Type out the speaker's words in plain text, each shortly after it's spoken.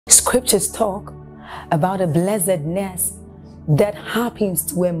Scriptures talk about a blessedness that happens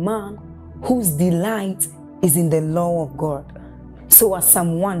to a man whose delight is in the law of God. So as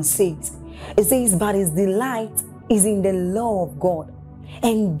Psalm 1 says, it says, but his delight is in the law of God,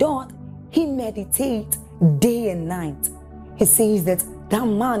 and doth he meditate day and night. He says that that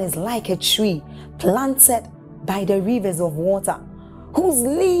man is like a tree planted by the rivers of water, whose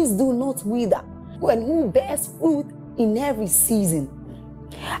leaves do not wither, and who bears fruit in every season.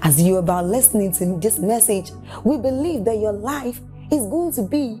 As you're about listening to this message, we believe that your life is going to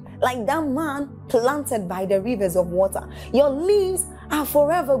be like that man planted by the rivers of water. Your leaves are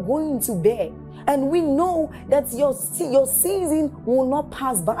forever going to bear. And we know that your season will not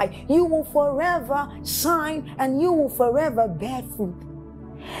pass by. You will forever shine and you will forever bear fruit.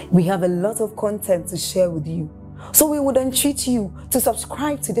 We have a lot of content to share with you. So we would entreat you to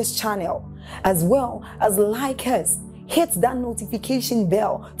subscribe to this channel, as well as like us. Hit that notification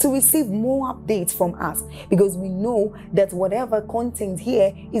bell to receive more updates from us, because we know that whatever content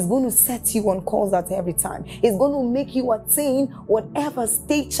here is going to set you on course at every time. It's going to make you attain whatever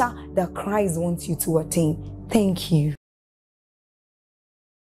stature that Christ wants you to attain. Thank you.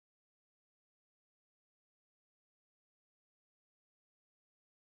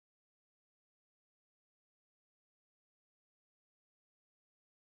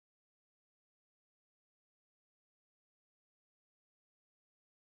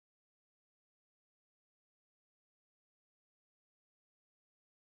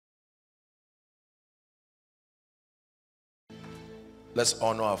 Let's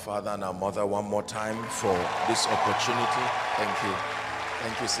honor our father and our mother one more time for this opportunity. Thank you.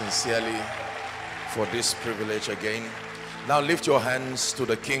 Thank you sincerely for this privilege again. Now lift your hands to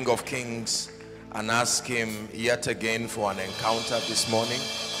the King of Kings and ask him yet again for an encounter this morning.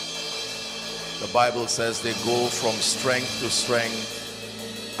 The Bible says they go from strength to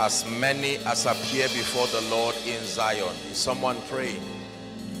strength, as many as appear before the Lord in Zion. Is someone praying?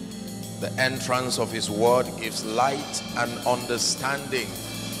 The entrance of his word gives light and understanding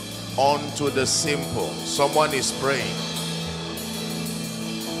unto the simple. Someone is praying.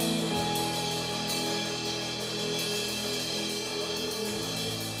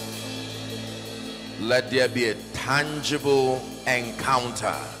 Let there be a tangible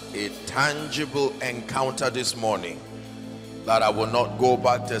encounter this morning, that I will not go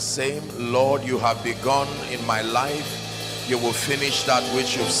back the same. Lord, you have begun in my life, you will finish that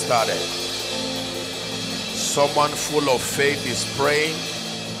which you've started. Someone full of faith is praying.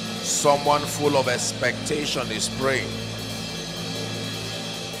 Someone full of expectation is praying.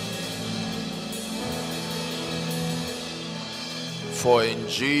 For in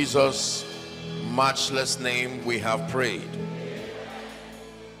Jesus' matchless name we have prayed.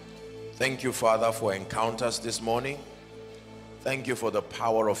 Thank you, Father, for encounters this morning. Thank you for the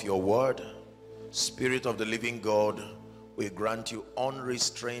power of your word. Spirit of the living God, we grant you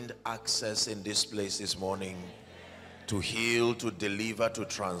unrestrained access in this place this morning to heal, to deliver, to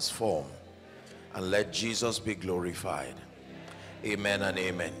transform, and let Jesus be glorified. Amen and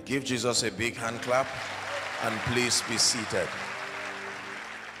amen. Give Jesus a big hand clap and please be seated.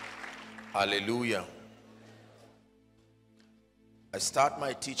 Hallelujah. I start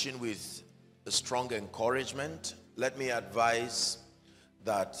my teaching with a strong encouragement. Let me advise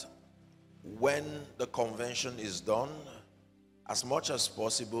that when the convention is done, as much as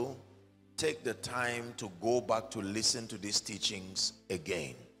possible, take the time to go back to listen to these teachings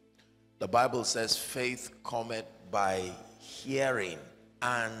again. The Bible says faith cometh by hearing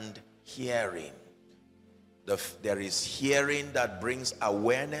and hearing. There is hearing that brings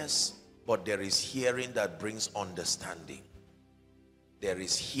awareness, but there is hearing that brings understanding. There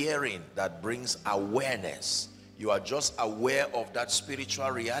is hearing that brings awareness. You are just aware of that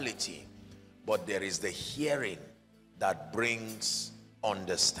spiritual reality, but there is the hearing that brings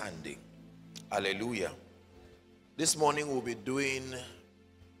understanding. Hallelujah. This morning we'll be doing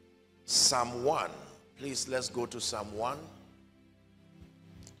Psalm 1. Please, let's go to Psalm 1.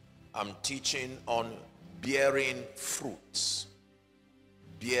 I'm teaching on bearing fruits.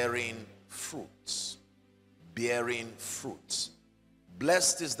 Bearing fruits. Bearing fruits.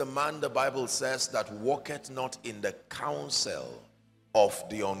 Blessed is the man, the Bible says, that walketh not in the counsel of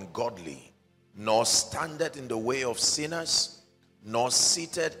the ungodly, nor standeth in the way of sinners, nor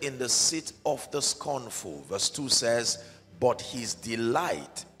seated in the seat of the scornful. Verse 2 says, but his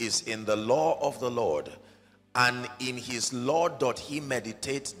delight is in the law of the Lord, and in his law doth he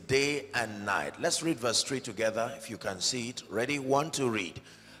meditate day and night. Let's read verse 3 together, if you can see it. Ready? 1, 2, read.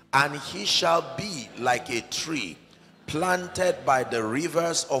 And he shall be like a tree planted by the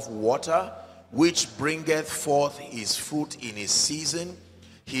rivers of water, which bringeth forth his fruit in his season.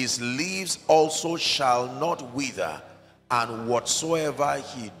 His leaves also shall not wither, and whatsoever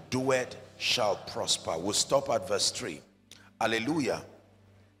he doeth shall prosper. We'll stop at verse 3. Hallelujah.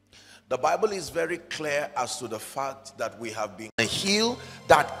 The Bible is very clear as to the fact that we have been a hill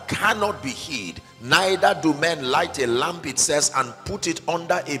that cannot be hid. Neither do men light a lamp, it says, and put it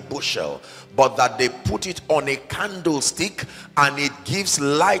under a bushel, but that they put it on a candlestick, and it gives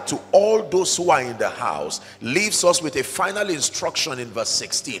light to all those who are in the house. Leaves us with a final instruction in verse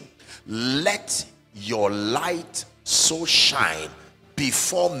 16. Let your light so shine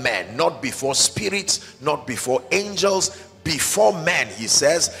before men, not before spirits, not before angels, before men, he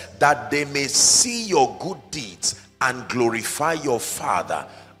says, that they may see your good deeds and glorify your Father.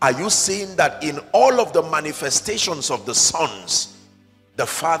 Are you seeing that in all of the manifestations of the sons, the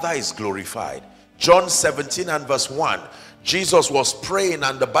Father is glorified? John 17 and verse 1, Jesus was praying,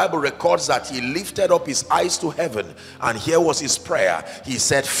 and the Bible records that he lifted up his eyes to heaven, and here was his prayer. He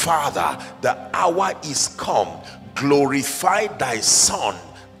said, Father, the hour is come, glorify thy Son,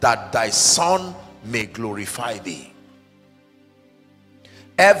 that thy Son may glorify thee.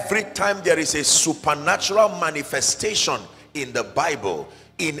 Every time there is a supernatural manifestation in the Bible,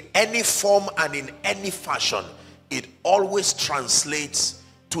 in any form and in any fashion, it always translates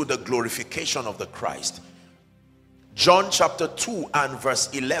to the glorification of the Christ. John chapter 2 and verse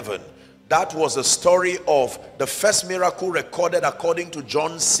 11, that was the story of the first miracle recorded according to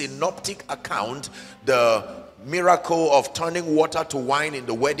John's synoptic account, the miracle of turning water to wine in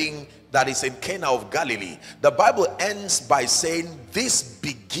the wedding that is in Cana of Galilee. The Bible ends by saying, this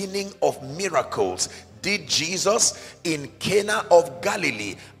beginning of miracles did Jesus in Cana of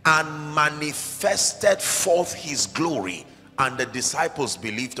Galilee, and manifested forth his glory, and the disciples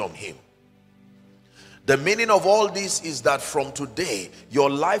believed on him. The meaning of all this is that from today, your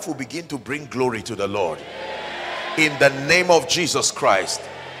life will begin to bring glory to the Lord. In the name of Jesus Christ.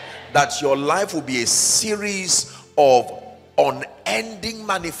 That your life will be a series of unending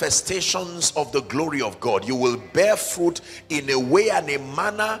manifestations of the glory of God. You will bear fruit in a way and a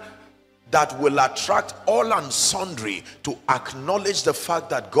manner that will attract all and sundry to acknowledge the fact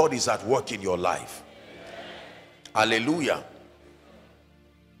that God is at work in your life. Hallelujah.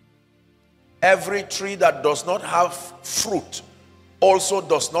 Every tree that does not have fruit also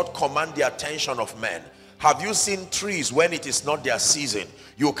does not command the attention of men. Have you seen trees when it is not their season?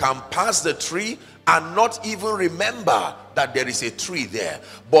 You can pass the tree and not even remember that there is a tree there,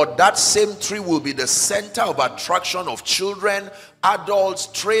 but that same tree will be the center of attraction of children, adults,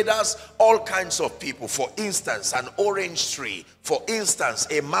 traders, all kinds of people. For instance, an orange tree, for instance,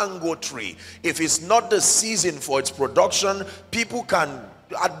 a mango tree. If it's not the season for its production, people can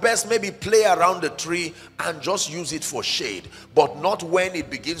at best maybe play around the tree and just use it for shade, but not when it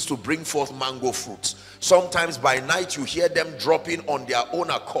begins to bring forth mango fruits. Sometimes by night you hear them dropping on their own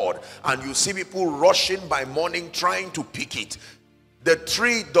accord, and you see people rushing by morning trying to pick it. The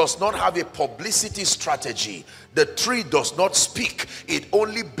tree does not have a publicity strategy. The tree does not speak. It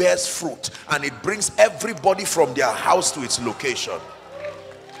only bears fruit, and it brings everybody from their house to its location.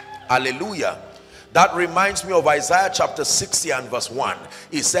 Hallelujah. That reminds me of Isaiah chapter 60 and verse 1.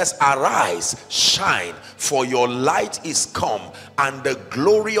 It says, arise, shine, for your light is come, and the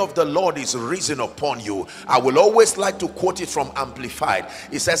glory of the Lord is risen upon you. I will always like to quote it from Amplified.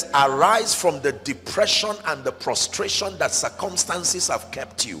 It says, arise from the depression and the prostration that circumstances have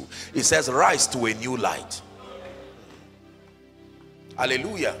kept you. It says, rise to a new light.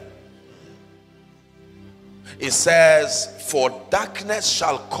 Hallelujah. It says, for darkness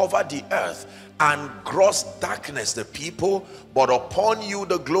shall cover the earth, and gross darkness the people, but upon you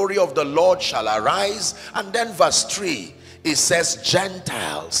the glory of the Lord shall arise. And then verse 3, it says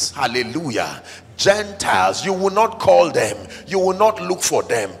Gentiles. Hallelujah. Gentiles, you will not call them, you will not look for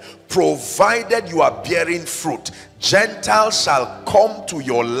them, provided you are bearing fruit. Gentiles shall come to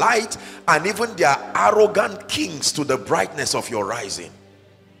your light, and even their arrogant kings to the brightness of your rising.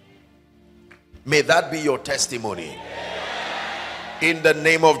 May that be your testimony. In the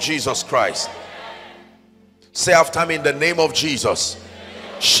name of Jesus Christ. Say after me, in the name of Jesus.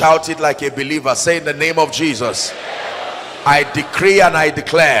 Shout it like a believer. Say, in the name of Jesus, I decree and I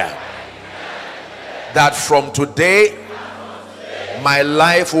declare that from today my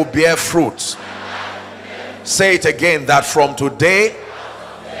life will bear fruit. Say it again, that from today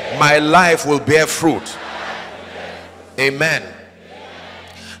my life will bear fruit. Amen.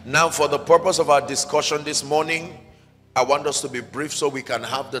 Now, for the purpose of our discussion this morning, I want us to be brief so we can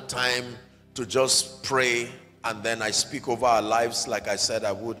have the time to just pray, and then I speak over our lives like I said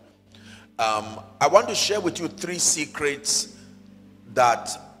I would. I want to share with you 3 secrets that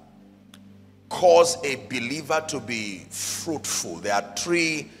cause a believer to be fruitful. There are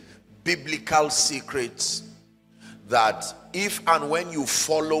 3 biblical secrets that if and when you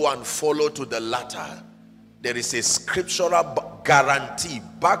follow to the latter, there is a scriptural guarantee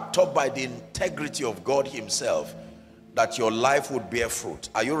backed up by the integrity of God himself that your life would bear fruit.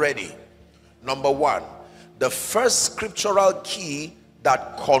 Are you ready? Number 1, the first scriptural key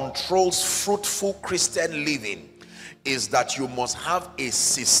that controls fruitful Christian living is that you must have a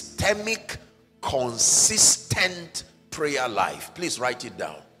systemic, consistent prayer life. Please write it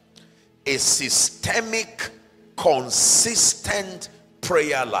down. A systemic, consistent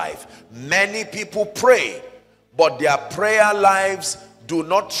prayer life. Many people pray, but their prayer lives do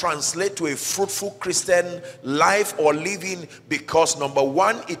not translate to a fruitful Christian life or living because number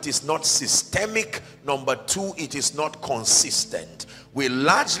 1, it is not systemic. Number 2, it is not consistent. We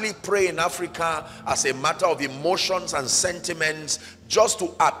largely pray in Africa as a matter of emotions and sentiments, just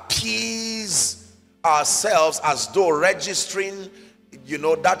to appease ourselves, as though registering, you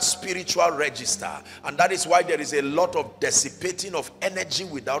know, that spiritual register. And that is why there is a lot of dissipating of energy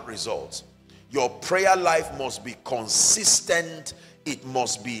without results. Your prayer life must be consistent. It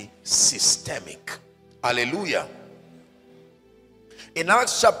must be systemic. Hallelujah. In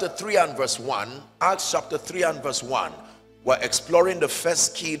Acts chapter 3 and verse 1, Acts chapter 3 and verse 1, we're exploring the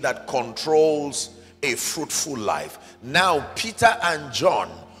first key that controls a fruitful life. Now, Peter and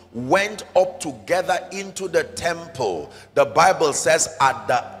John went up together into the temple. The Bible says at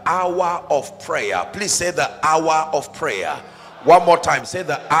the hour of prayer. Please say the hour of prayer. One more time, say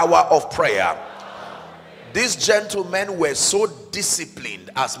the hour of prayer. These gentlemen were so disciplined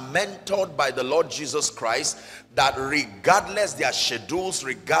as mentored by the Lord Jesus Christ that regardless their schedules,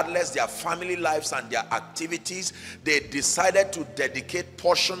 regardless their family lives and their activities, they decided to dedicate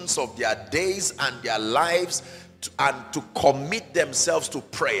portions of their days and their lives and to commit themselves to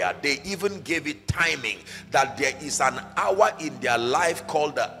prayer. They even gave it timing, that there is an hour in their life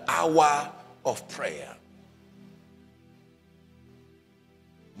called the hour of prayer.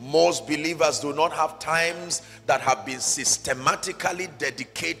 Most believers do not have times that have been systematically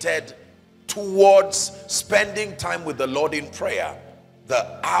dedicated towards spending time with the Lord in prayer.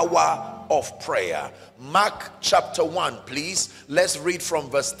 The hour of prayer. Mark chapter 1, please. Let's read from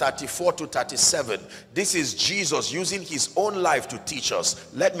verse 34 to 37. This is Jesus using his own life to teach us.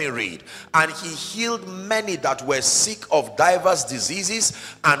 Let me read. And he healed many that were sick of divers diseases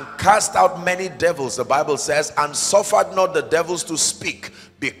and cast out many devils, the Bible says, and suffered not the devils to speak,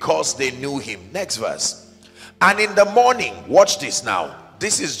 because they knew him. Next verse. And in the morning, watch this now.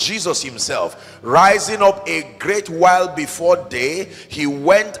 This is Jesus himself. Rising up a great while before day, he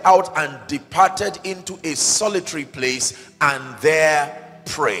went out and departed into a solitary place and there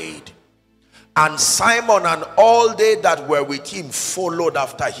prayed. And Simon and all they that were with him followed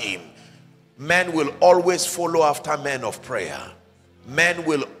after him. Men will always follow after men of prayer. Men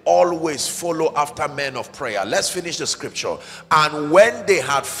will always follow after men of prayer. Let's finish the scripture. And when they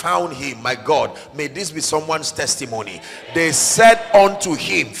had found him, my God, may this be someone's testimony, they said unto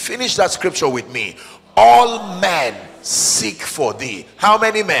him, finish that scripture with me, all men seek for thee. How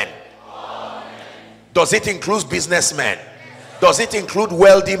many men? Does it include businessmen? Does it include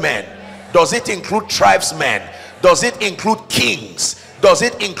wealthy men? Does it include tribesmen? Does it include kings? Does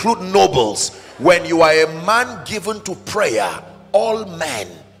it include nobles? When you are a man given to prayer, all men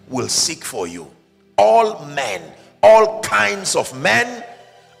will seek for you. All men, all kinds of men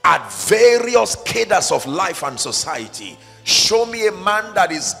at various cadres of life and society. Show me a man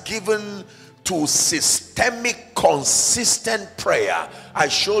that is given to systemic, consistent prayer. I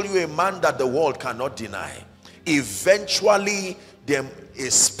show you a man that the world cannot deny. Eventually,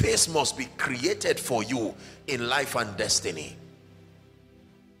 a space must be created for you in life and destiny.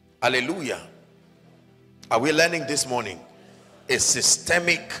 Hallelujah. Are we learning this morning? A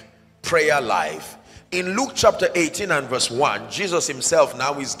systemic prayer life. In Luke chapter 18 and verse 1, Jesus himself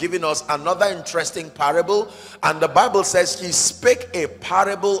now is giving us another interesting parable, and the Bible says he spake a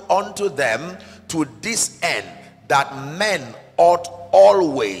parable unto them to this end, that men ought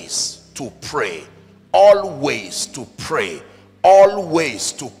always to pray. Always to pray.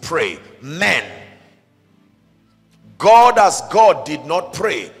 Always to pray. Men. God as God did not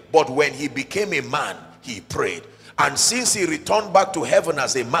pray, but when he became a man, he prayed. And since he returned back to heaven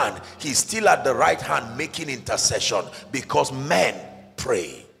as a man, he's still at the right hand making intercession, because men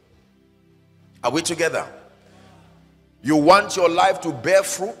pray. Are we together? You want your life to bear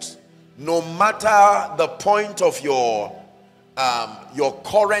fruit, no matter the point of your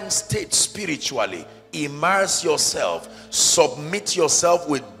current state spiritually. Immerse yourself, submit yourself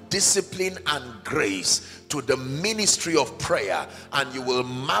with discipline and grace to the ministry of prayer, and you will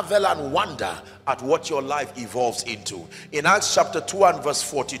marvel and wonder at what your life evolves into. In Acts chapter 2 and verse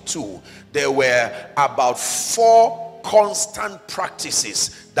 42, there were about 4 constant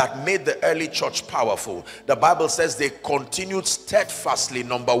practices that made the early church powerful. The Bible says they continued steadfastly,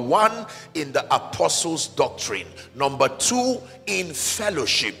 number 1, in the apostles' doctrine, number 2, in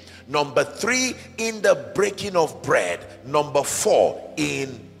fellowship, number 3, in the breaking of bread, number 4,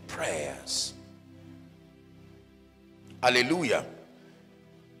 in prayers. Hallelujah.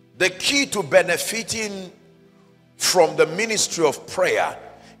 The key to benefiting from the ministry of prayer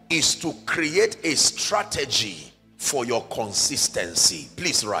is to create a strategy for your consistency.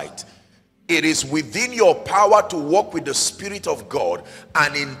 Please write. It is within your power to walk with the Spirit of God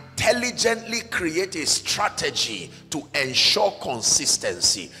and intelligently create a strategy to ensure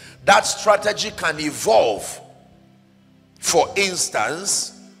consistency. That strategy can evolve. For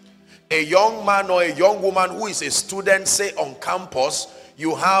instance, a young man or a young woman who is a student, say on campus,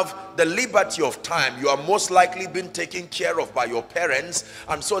 you have the liberty of time. You are most likely being taken care of by your parents,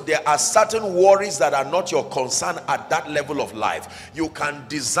 and so there are certain worries that are not your concern at that level of life. You can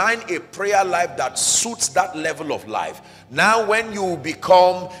design a prayer life that suits that level of life. Now when you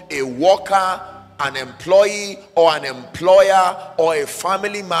become a worker, an employee, or an employer, or a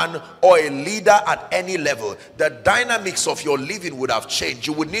family man, or a leader at any level, the dynamics of your living would have changed.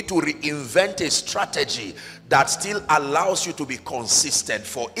 You would need to reinvent a strategy that still allows you to be consistent.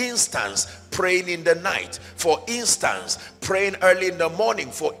 For instance, praying in the night. For instance, praying early in the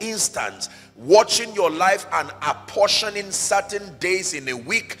morning. For instance, watching your life and apportioning certain days in a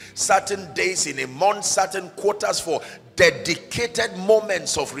week, certain days in a month, certain quarters for dedicated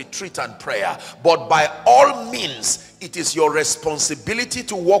moments of retreat and prayer. But by all means, it is your responsibility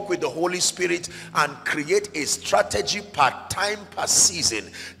to walk with the Holy Spirit and create a strategy per time, per season.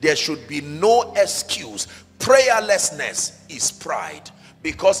 There should be no excuse. Prayerlessness is pride,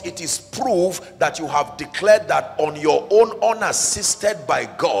 because it is proof that you have declared that on your own, unassisted by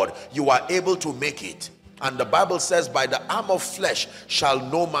God, you are able to make it. And the Bible says, by the arm of flesh shall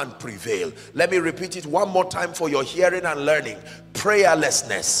no man prevail. Let me repeat it one more time for your hearing and learning.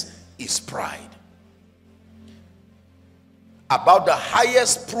 Prayerlessness is pride. About the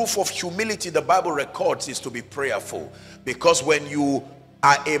highest proof of humility the Bible records is to be prayerful. Because when you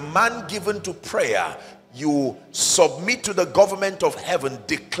are a man given to prayer, you submit to the government of heaven,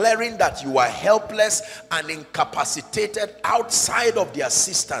 declaring that you are helpless and incapacitated outside of the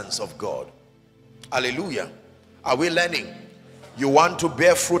assistance of God. Hallelujah. Are we learning? You want to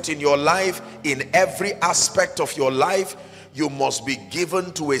bear fruit in your life, in every aspect of your life, you must be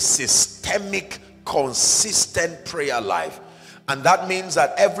given to a systemic, consistent prayer life. And that means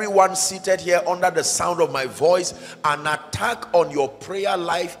that everyone seated here under the sound of my voice, an attack on your prayer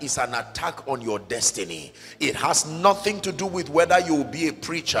life is an attack on your destiny. It has nothing to do with whether you will be a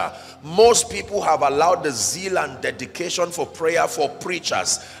preacher. Most people have allowed the zeal and dedication for prayer for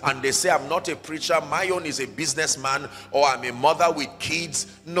preachers, and they say, I'm not a preacher, my own is a businessman, or I'm a mother with kids.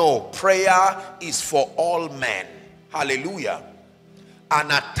 No, prayer is for all men. Hallelujah. An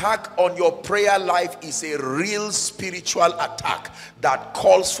attack on your prayer life is a real spiritual attack that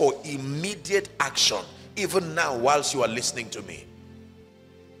calls for immediate action, even now whilst you are listening to me.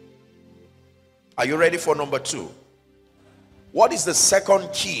 Are you ready for number 2? What is the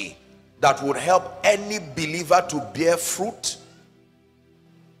second key that would help any believer to bear fruit?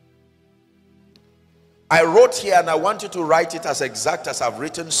 I wrote here, and I want you to write it as exact as I've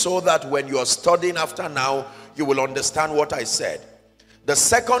written, so that when you are studying after now, you will understand what I said. The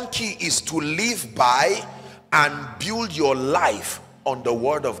second key is to live by and build your life on the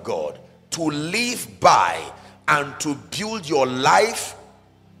Word of God. To live by and to build your life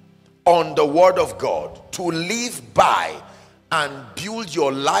on the Word of God. To live by and build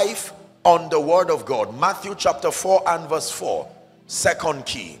your life on the Word of God. Matthew chapter 4 and verse 4. Second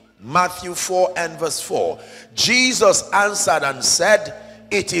key. Matthew 4 and verse 4. Jesus answered and said,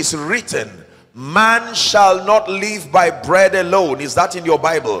 it is written, man shall not live by bread alone. Is that in your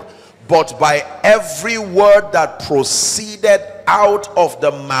Bible? But by every word that proceeded out of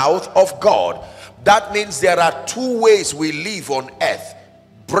the mouth of God. That means there are 2 ways we live on earth: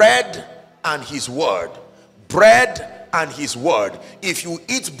 bread and his word. Bread and his word. If you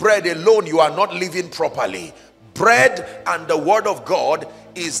eat bread alone, you are not living properly. Bread and the word of God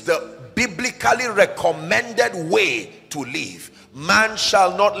is the biblically recommended way to live. Man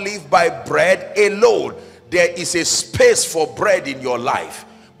shall not live by bread alone. There is a space for bread in your life,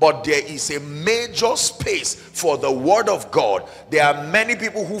 but there is a major space for the word of God. There are many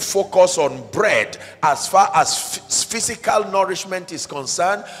people who focus on bread as far as physical nourishment is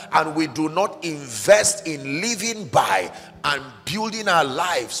concerned, and we do not invest in living by and building our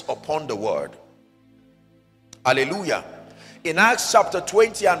lives upon the word. Hallelujah. In Acts chapter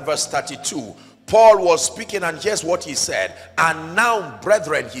 20 and verse 32, Paul was speaking, and here's what he said. And now,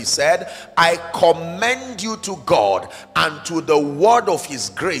 brethren, he said, I commend you to God and to the word of his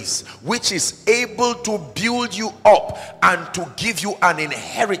grace, which is able to build you up and to give you an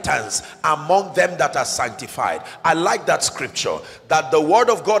inheritance among them that are sanctified. I like that scripture, that the word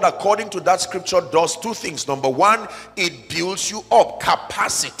of God, according to that scripture, does two things. Number one, it builds you up.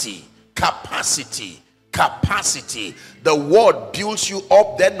 Capacity. The word builds you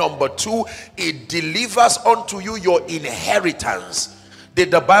up. Then number two, it delivers unto you your inheritance.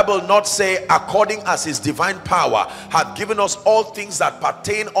 Did the Bible not say, according as his divine power hath given us all things that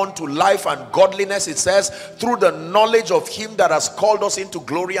pertain unto life and godliness? It says, through the knowledge of him that has called us into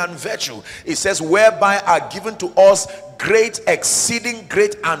glory and virtue. It says, whereby are given to us great, exceeding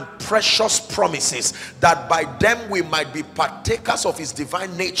great and precious promises, that by them we might be partakers of his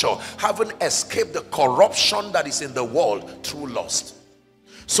divine nature, having escaped the corruption that is in the world through lust.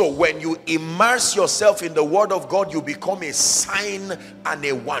 So when you immerse yourself in the word of God, you become a sign and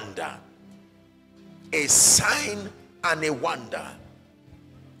a wonder. A sign and a wonder.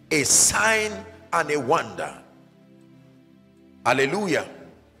 A sign and a wonder. Hallelujah.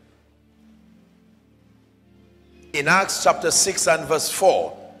 In Acts chapter 6 and verse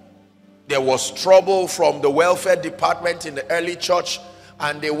 4, there was trouble from the welfare department in the early church,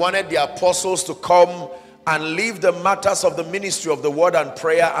 and they wanted the apostles to come and leave the matters of the ministry of the word and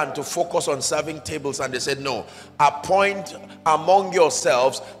prayer and to focus on serving tables. And they said, no, appoint among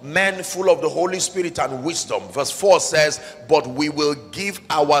yourselves men full of the Holy Spirit and wisdom. Verse 4 says, but we will give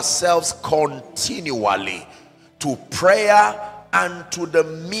ourselves continually to prayer and to the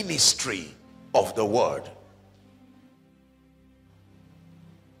ministry of the word.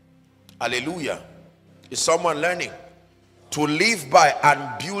 Hallelujah. Is someone learning? To live by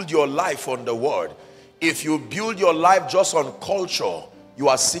and build your life on the word. If you build your life just on culture, you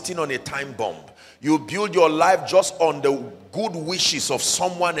are sitting on a time bomb. You build your life just on the good wishes of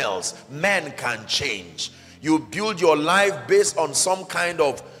someone else, man can change. You build your life based on some kind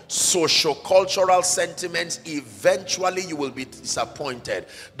of socio-cultural sentiments, eventually you will be disappointed.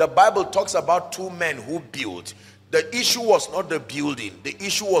 The Bible talks about two men who built. The issue was not the building. The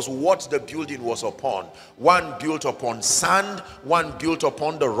issue was what the building was upon. One built upon sand, one built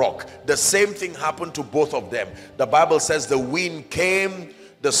upon the rock. The same thing happened to both of them. The Bible says the wind came,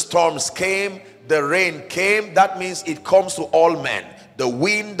 the storms came, the rain came. That means it comes to all men. The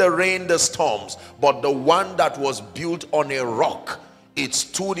wind, the rain, the storms. But the one that was built on a rock, it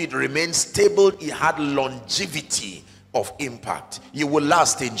stood, it remained stable, it had longevity of impact. You will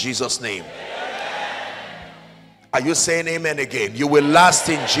last in Jesus' name. Are you saying amen again? You will last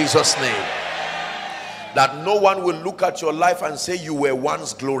in Jesus' name. That no one will look at your life and say you were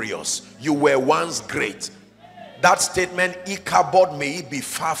once glorious, you were once great. That statement, Ichabod, may it be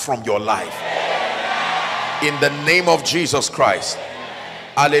far from your life. In the name of Jesus Christ.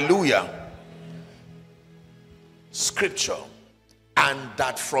 Hallelujah. Scripture. And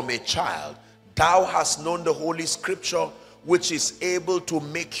that from a child thou hast known the holy scripture, which is able to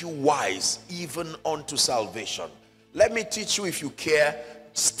make you wise even unto salvation. Let me teach you, if you care,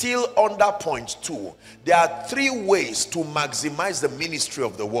 still under point 2. There are 3 ways to maximize the ministry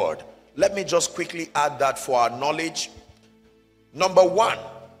of the word. Let me just quickly add that for our knowledge. Number 1,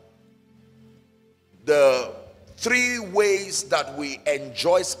 the 3 ways that we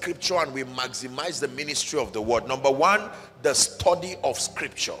enjoy scripture and we maximize the ministry of the word. Number 1, the study of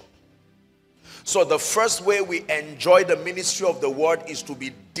scripture. So the first way we enjoy the ministry of the word is to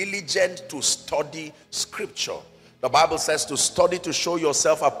be diligent to study scripture. The Bible says to study to show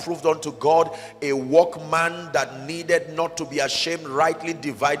yourself approved unto God, a workman that needed not to be ashamed, rightly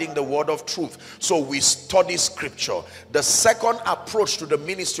dividing the word of truth. So we study scripture. The second approach to the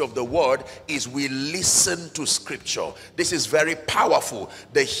ministry of the word is we listen to scripture. This is very powerful.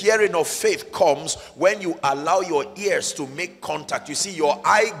 The hearing of faith comes when you allow your ears to make contact. You see, your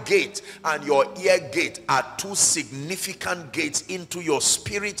eye gate and your ear gate are 2 significant gates into your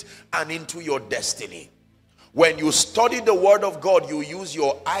spirit and into your destiny. When you study the word of God, you use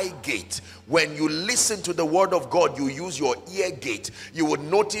your eye gate. When you listen to the word of God, you use your ear gate. You would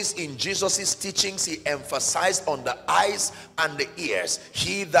notice in Jesus' teachings, he emphasized on the eyes and the ears.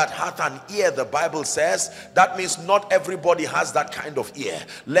 He that hath an ear, the Bible says, that means not everybody has that kind of ear.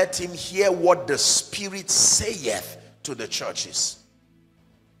 Let him hear what the Spirit saith to the churches.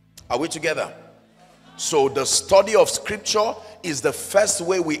 Are we together? So the study of scripture is the first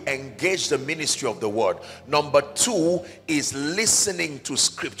way we engage the ministry of the word. Number two is listening to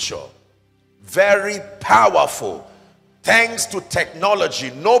scripture. Very powerful. Thanks to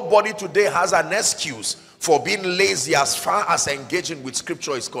technology, nobody today has an excuse for being lazy as far as engaging with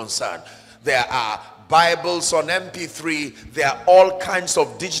scripture is concerned. There are Bibles on MP3. There are all kinds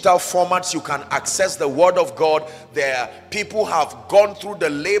of digital formats you can access the word of God. People have gone through the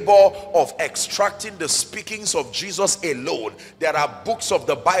labor of extracting the speakings of Jesus alone. There are books of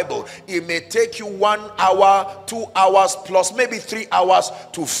the Bible. It may take you 1 hour, 2 hours plus, maybe 3 hours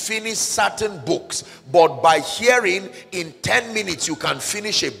to finish certain books. But by hearing, in 10 minutes you can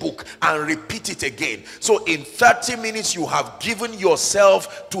finish a book and repeat it again. So in 30 minutes you have given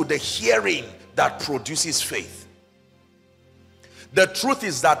yourself to the hearing that produces faith. The truth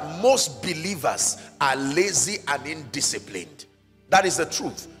is that most believers are lazy and indisciplined. That is the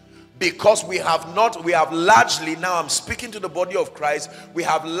truth. Because we have largely, now I'm speaking to the body of Christ, we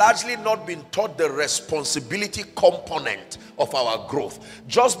have largely not been taught the responsibility component of our growth.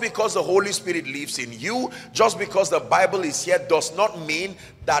 Just because the Holy Spirit lives in you, just because the Bible is here, does not mean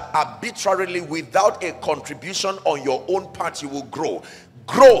that arbitrarily, without a contribution on your own part, you will grow.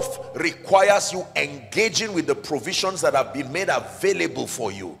 Growth requires you engaging with the provisions that have been made available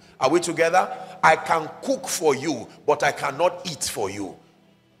for you. Are we together? I can cook for you, but I cannot eat for you.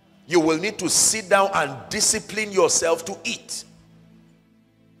 You will need to sit down and discipline yourself to eat.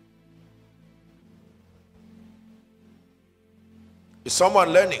 Is someone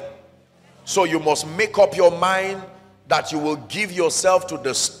learning? So you must make up your mind that you will give yourself to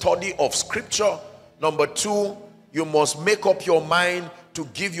the study of scripture. Number two, you must make up your mind to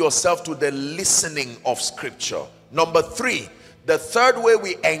give yourself to the listening of scripture. Number three, the third way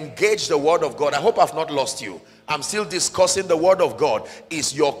we engage the word of God, I hope I've not lost you, I'm still discussing the word of God,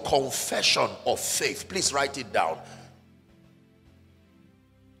 is your confession of faith. Please write it down.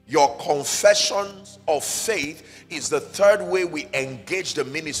 Your confession of faith is the third way we engage the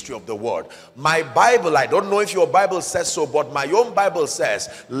ministry of the word. My Bible, I don't know if your Bible says so, but my own Bible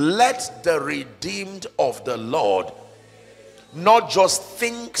says, let the redeemed of the Lord not just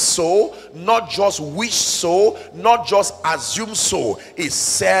think so, not just wish so, not just assume so. It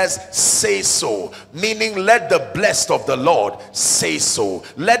says say so, meaning let the blessed of the Lord say so,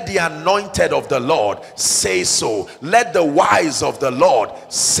 let the anointed of the Lord say so, let the wise of the Lord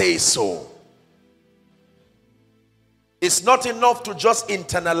say so. It's not enough to just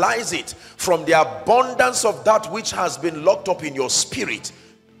internalize it. From the abundance of that which has been locked up in your spirit,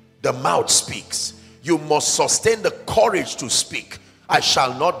 the mouth speaks. You must sustain the courage to speak. I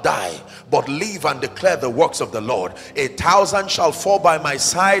shall not die, but live and declare the works of the Lord. 1,000 shall fall by my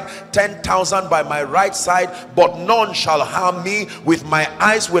side, 10,000 by my right side, but none shall harm me. With my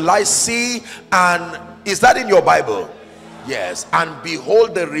eyes will I see. And is that in your Bible? Yes. And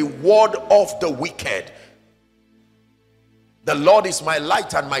behold the reward of the wicked. The Lord is my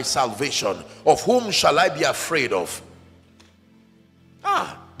light and my salvation. Of whom shall I be afraid of?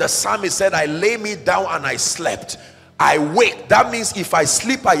 The psalmist said, I lay me down and I slept. I wake. That means if I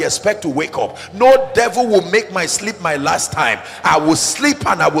sleep, I expect to wake up. No devil will make my sleep my last time. I will sleep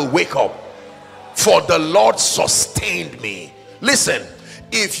and I will wake up. For the Lord sustained me. Listen,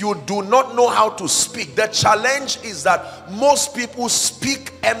 if you do not know how to speak, the challenge is that most people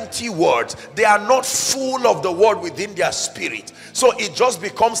speak empty words. They are not full of the word within their spirit. So it just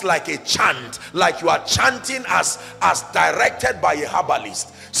becomes like a chant, like you are chanting as directed by a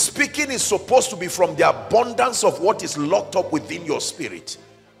herbalist. Speaking is supposed to be from the abundance of what is locked up within your spirit.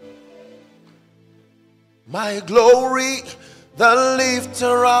 My glory, the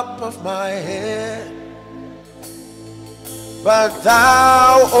lifter up of my head. But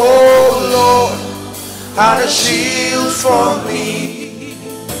thou, O Lord, art a shield for me.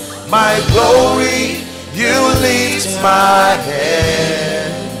 My glory, you lift my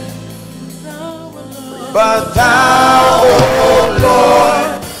head. But thou, O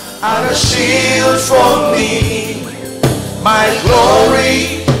Lord, art a shield for me. My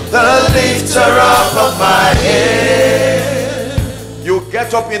glory, the lifter up of my head. You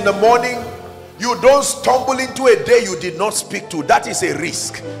get up in the morning, you don't stumble into a day you did not speak to. That is a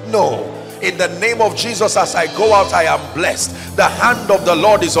risk. No. In the name of Jesus, as I go out, I am blessed. The hand of the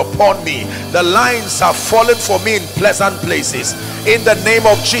Lord is upon me. The lines have fallen for me in pleasant places. In the name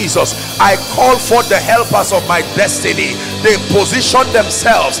of Jesus, I call for the helpers of my destiny. They position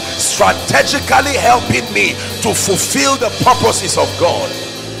themselves strategically, helping me to fulfill the purposes of God.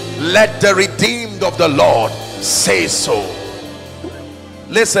 Let the redeemed of the Lord say so.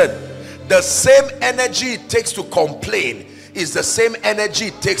 Listen, the same energy it takes to complain is the same energy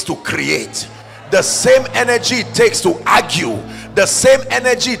it takes to create. The same energy it takes to argue, the same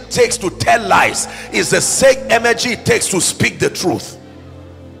energy it takes to tell lies, is the same energy it takes to speak the truth.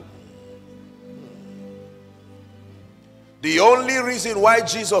 The only reason why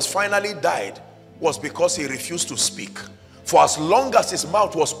Jesus finally died was because he refused to speak. For as long as his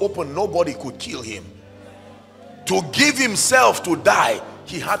mouth was open, nobody could kill him. To give himself to die,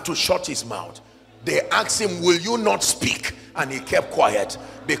 he had to shut his mouth. They asked him, will you not speak? And he kept quiet,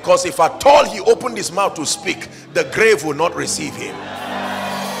 because if at all he opened his mouth to speak, the grave would not receive him.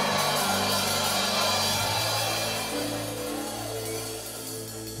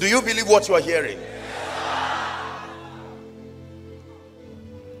 Do you believe what you are hearing?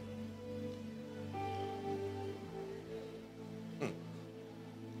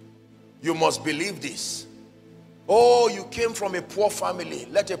 You must believe this. Oh, you came from a poor family.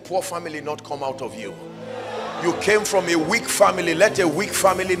 Let a poor family not come out of you. You came from a weak family. Let a weak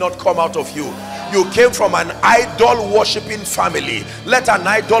family not come out of you. You came from an idol worshiping family. Let an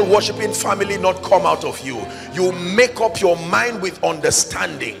idol worshiping family not come out of you. You make up your mind with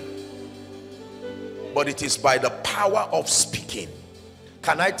understanding. But it is by the power of speaking.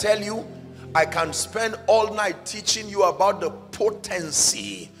 Can I tell you, I can spend all night teaching you about the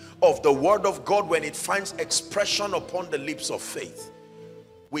potency of the word of God when it finds expression upon the lips of faith.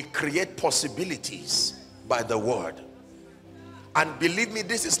 We create possibilities by the word. And believe me,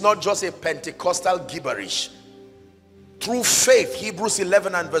 this is not just a Pentecostal gibberish. Through faith, Hebrews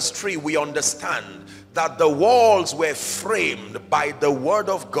 11 and verse 3, we understand that the walls were framed by the word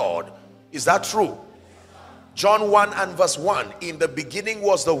of God. Is that true? John 1 and verse 1, in the beginning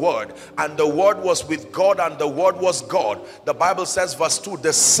was the word, and the word was with God, and the word was God. The Bible says, verse 2,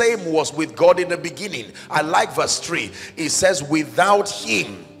 the same was with God in the beginning. I like verse 3. It says, without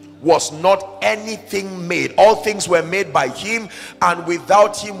him was not anything made. All things were made by him, and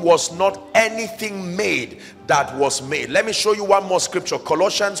without him was not anything made that was made. Let me show you one more scripture.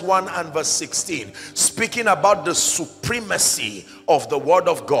 Colossians 1 and verse 16, speaking about the supremacy of the word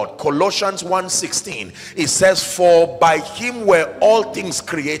of God. Colossians 1:16, it says, for by him were all things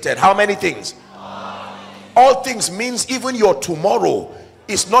created. How many things? All things means even your tomorrow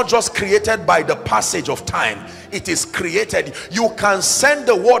is not just created by the passage of time. It is created. You can send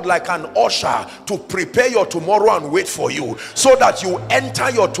the word like an usher to prepare your tomorrow and wait for you, so that you enter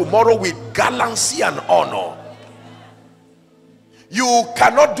your tomorrow with gallantry and honor. You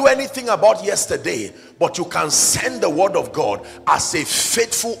cannot do anything about yesterday, but you can send the word of God as a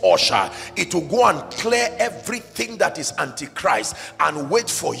faithful usher. It will go and clear everything that is antichrist and wait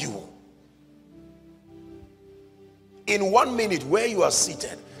for you. In 1 minute, where you are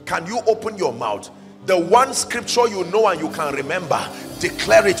seated, can you open your mouth? The one scripture you know and you can remember,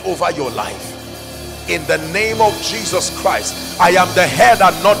 declare it over your life. In the name of Jesus Christ, I am the head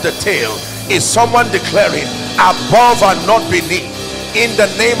and not the tail. Is someone declaring above and not beneath? In the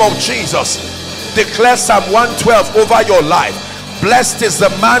name of Jesus, declare Psalm 112 over your life. Blessed is the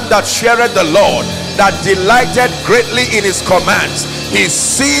man that feareth the Lord, that delighted greatly in his commands. His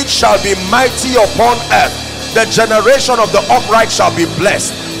seed shall be mighty upon earth. The generation of the upright shall be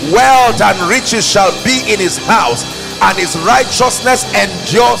blessed. Wealth and riches shall be in his house, and his righteousness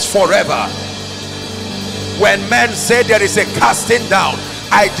endures forever. When men say there is a casting down,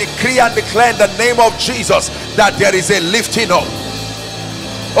 I decree and declare in the name of Jesus that there is a lifting up.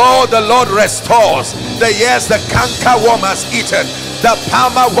 Oh, the Lord restores the years the cankerworm has eaten, the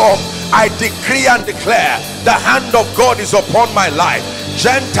palmer worm. I decree and declare the hand of God is upon my life.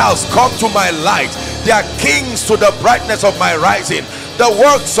 Gentiles come to my light. They are kings to the brightness of my rising. The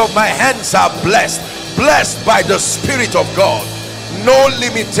works of my hands are blessed, blessed by the Spirit of God. No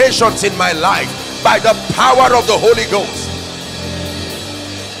limitations in my life, by the power of the Holy Ghost.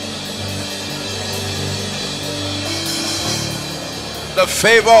 The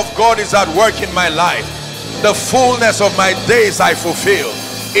favor of God is at work in my life. The fullness of my days I fulfill.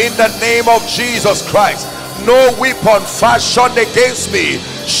 In the name of Jesus Christ, no weapon fashioned against me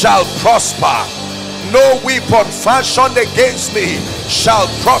shall prosper. No weapon fashioned against me shall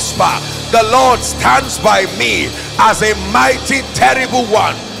prosper. The Lord stands by me as a mighty, terrible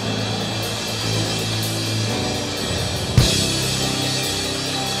one.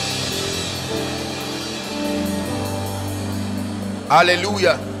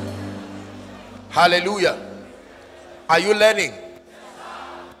 Hallelujah. Hallelujah. Are you learning?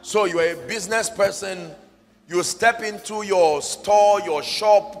 So you are a business person. You step into your store, your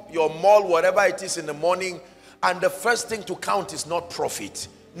shop, your mall, whatever it is in the morning, and the first thing to count is not profit.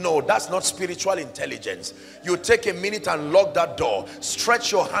 No, that's not spiritual intelligence. You take a minute and lock that door,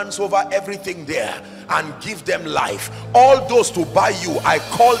 stretch your hands over everything there and give them life. All those to buy you, I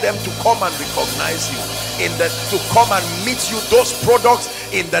call them to come and recognize you, to come and meet you, those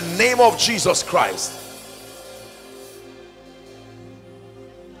products, in the name of Jesus Christ.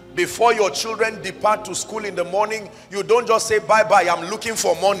 Before your children depart to school in the morning, you don't just say bye-bye, I'm looking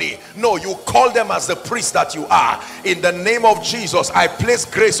for money. No, you call them as the priest that you are. In the name of Jesus, I place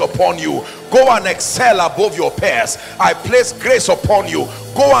grace upon you. Go and excel above your peers. I place grace upon you.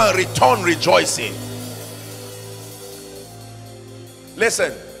 Go and return rejoicing.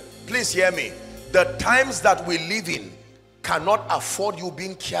 Listen, please hear me. The times that we live in cannot afford you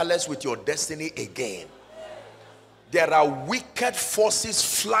being careless with your destiny again. There are wicked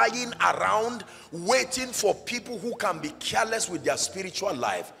forces flying around, waiting for people who can be careless with their spiritual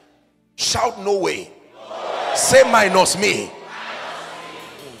life. Shout no way. Say minus me.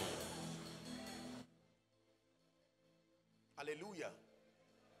 Hallelujah.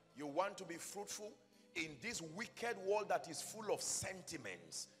 You want to be fruitful in this wicked world that is full of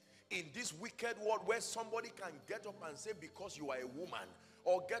sentiments. In this wicked world where somebody can get up and say because you are a woman,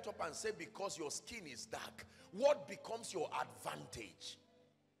 or get up and say because your skin is dark. What becomes your advantage?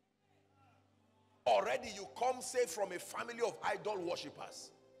 Already you come, say, from a family of idol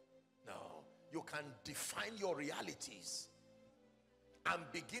worshippers. No, you can define your realities and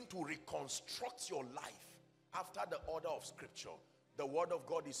begin to reconstruct your life after the order of Scripture. The Word of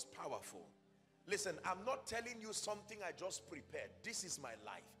God is powerful. Listen, I'm not telling you something I just prepared. This is my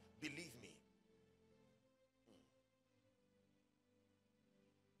life. Believe me.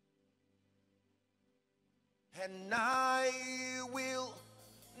 And I will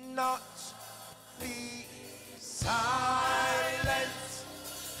not be silent.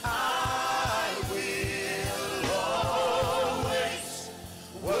 I will always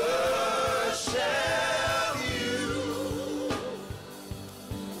worship you.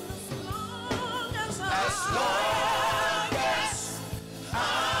 As long as I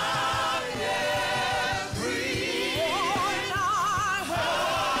am breathing,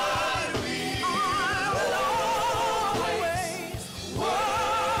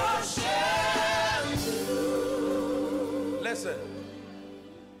 listen,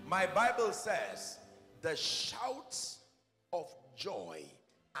 my Bible says the shouts of joy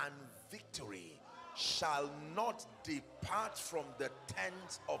and victory shall not depart from the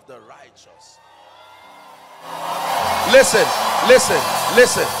tents of the righteous. Listen, listen,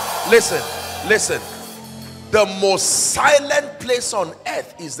 listen, listen, listen. The most silent place on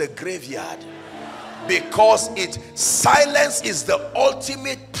earth is the graveyard, because silence is the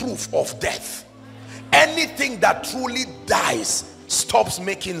ultimate proof of death. Anything that truly dies stops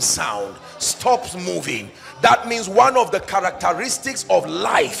making sound, stops moving. That means one of the characteristics of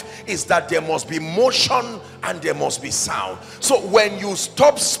life is that there must be motion and there must be sound. So when you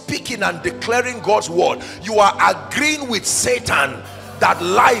stop speaking and declaring God's word, you are agreeing with Satan that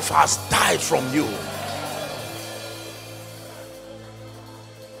life has died from you.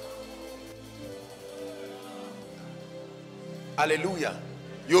 Hallelujah.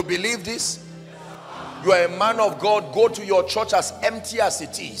 You believe this? You are a man of God. Go to your church as empty as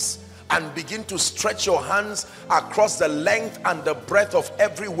it is and begin to stretch your hands across the length and the breadth of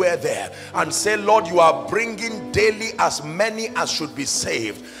everywhere there and say, Lord, you are bringing daily as many as should be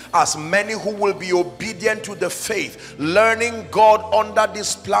saved, as many who will be obedient to the faith, learning God under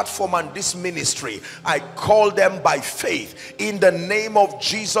this platform and this ministry. I call them by faith in the name of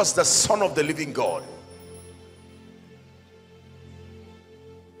Jesus, the Son of the living God.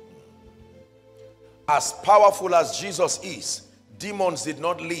 As powerful as Jesus is, demons did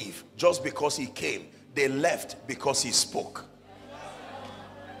not leave just because he came. They left because he spoke.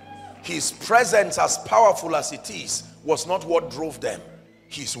 His presence, as powerful as it is, was not what drove them.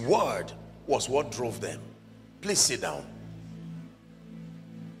 His word was what drove them. Please sit down.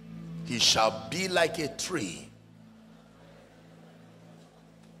 He shall be like a tree.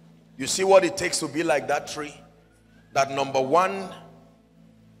 You see what it takes to be like that tree? That number one,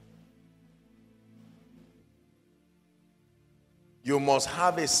 you must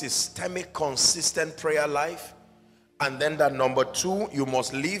have a systemic, consistent prayer life. And then that number two, you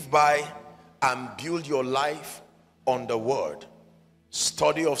must live by and build your life on the word.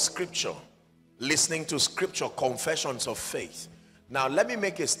 Study of scripture, listening to scripture, confessions of faith. Now let me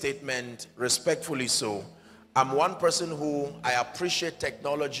make a statement, respectfully so. I'm one person who, I appreciate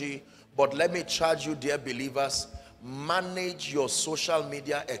technology, but let me charge you, dear believers, manage your social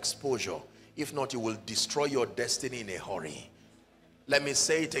media exposure. If not, you will destroy your destiny in a hurry. Let me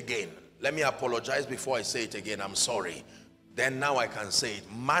say it again. Let me apologize before I say it again. I'm sorry. Then now I can say it.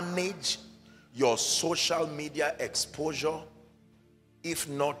 Manage your social media exposure. If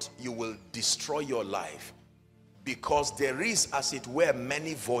not, you will destroy your life. Because there is, as it were,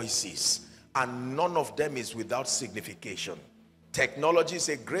 many voices, and none of them is without signification. Technology is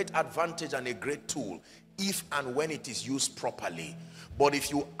a great advantage and a great tool if and when it is used properly. But if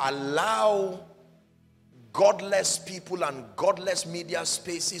you allow godless people and godless media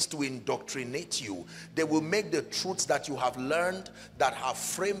spaces to indoctrinate you, they will make the truths that you have learned, that have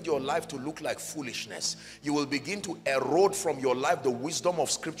framed your life, to look like foolishness. You will begin to erode from your life the wisdom of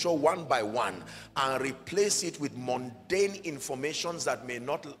scripture one by one and replace it with mundane informations that may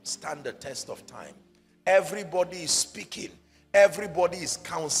not stand the test of time. Everybody is speaking. Everybody is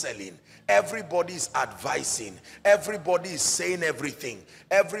counseling. Everybody is advising. Everybody is saying everything.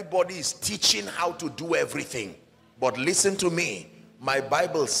 Everybody is teaching how to do everything. But listen to me. My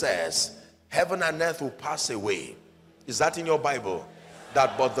Bible says heaven and earth will pass away. Is that in your Bible?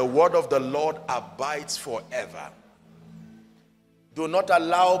 That but the word of the Lord abides forever. Do not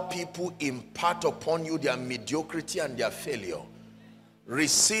allow people impart upon you their mediocrity and their failure.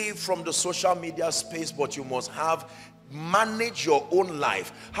 Receive from the social media space, but you must manage your own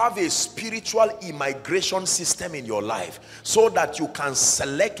life. Have a spiritual immigration system in your life so that you can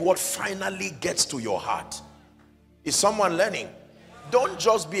select what finally gets to your heart. Is someone learning? Don't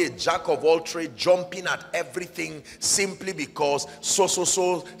just be a jack of all trades, jumping at everything simply because so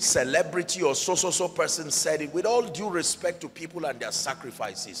celebrity or so person said it. With all due respect to people and their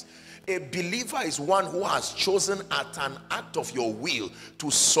sacrifices, a believer is one who has chosen at an act of your will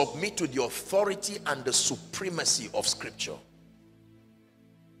to submit to the authority and the supremacy of scripture.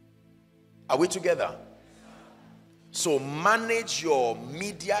 Are we together? So manage your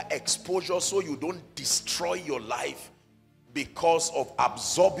media exposure so you don't destroy your life because of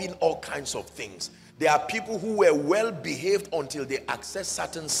absorbing all kinds of things. There are people who were well behaved until they access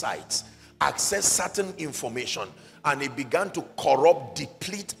certain sites, access certain information, and it began to corrupt,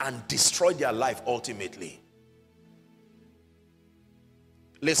 deplete, and destroy their life ultimately.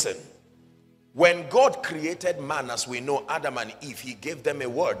 Listen, when God created man, as we know, Adam and Eve, he gave them a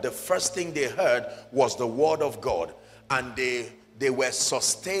word. The first thing they heard was the word of God, and they were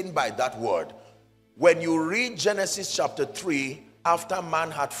sustained by that word. When you read Genesis chapter 3, after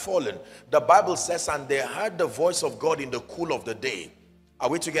man had fallen, the Bible says, and they heard the voice of God in the cool of the day. Are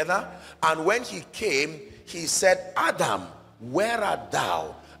we together? And when he came, he said, Adam, where art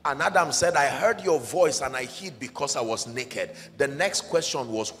thou? And Adam said, I heard your voice and I hid because I was naked. The next question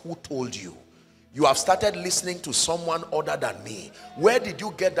was, who told you? You have started listening to someone other than me. Where did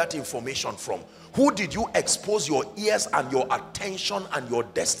you get that information from? Who did you expose your ears and your attention and your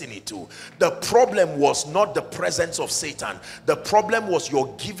destiny to? The problem was not the presence of Satan. The problem was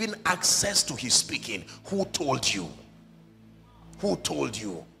your giving access to his speaking. Who told you? Who told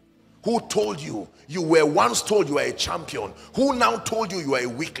you? Who told you? You were once told you were a champion. Who now told you you are a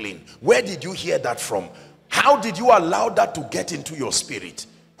weakling? Where did you hear that from? How did you allow that to get into your spirit?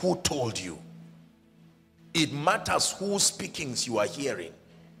 Who told you? It matters whose speakings you are hearing.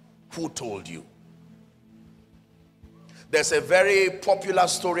 Who told you? There's a very popular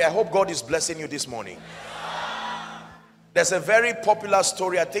story. I hope God is blessing you this morning. There's a very popular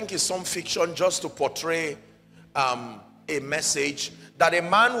story. I think it's some fiction just to portray a message, that a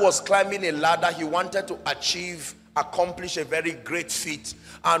man was climbing a ladder. He wanted to accomplish a very great feat,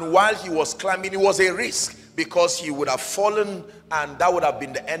 and while he was climbing, it was a risk because he would have fallen and that would have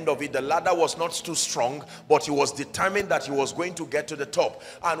been the end of it. The ladder was not too strong, but he was determined that he was going to get to the top.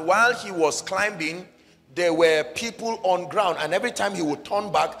 And while he was climbing, there were people on ground, and every time he would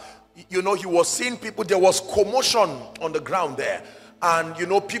turn back, you know, he was seeing people. There was commotion on the ground there, and you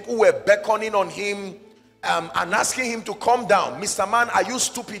know, people were beckoning on him and asking him to come down. Mr. Man, are you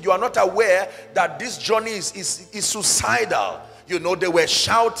stupid? You are not aware that this journey is suicidal. You know, they were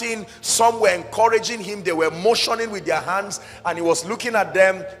shouting, some were encouraging him, they were motioning with their hands, and he was looking at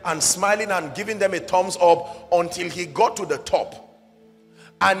them and smiling and giving them a thumbs up until he got to the top.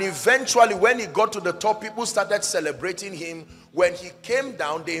 And eventually, when he got to the top, people started celebrating him. When he came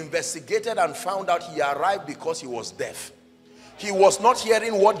down, they investigated and found out he arrived because he was deaf. He was not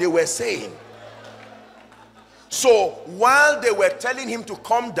hearing what they were saying. So while they were telling him to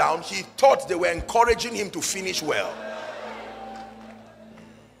come down, he thought they were encouraging him to finish well.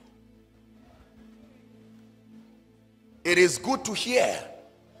 It is good to hear,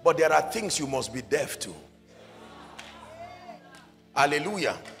 but there are things you must be deaf to.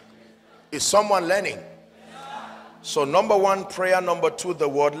 Hallelujah. Is someone learning? So number one, prayer. Number two, the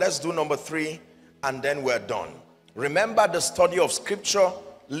word. Let's do number three, and then we're done. Remember the study of scripture,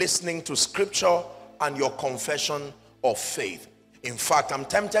 listening to scripture, and your confession of faith. In fact, I'm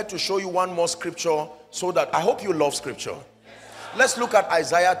tempted to show you one more scripture so that I hope you love scripture. Let's look at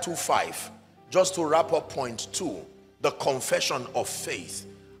Isaiah 2:5 just to wrap up point 2, the confession of faith.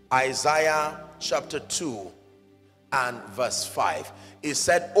 Isaiah chapter 2 and verse 5. It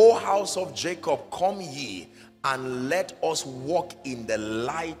said, O house of Jacob, come ye, and let us walk in the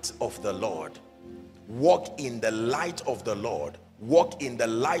light of the Lord. Walk in the light of the Lord. Walk in the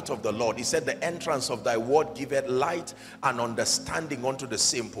light of the Lord. He said, the entrance of thy word giveth light and understanding unto the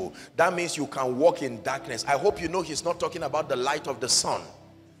simple. That means you can walk in darkness. I hope you know he's not talking about the light of the sun.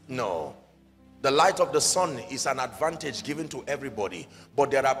 No. The light of the sun is an advantage given to everybody. But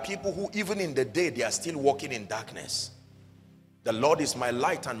there are people who even in the day, they are still walking in darkness. The Lord is my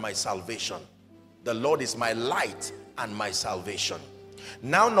light and my salvation. The Lord is my light and my salvation.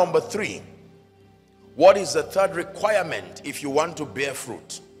 Now, number 3. What is the third requirement if you want to bear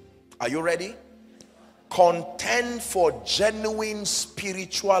fruit? Are you ready? Contend for genuine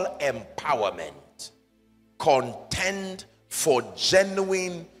spiritual empowerment. Contend for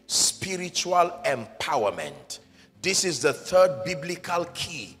genuine spiritual empowerment. This is the third biblical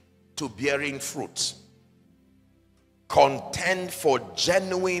key to bearing fruit. Contend for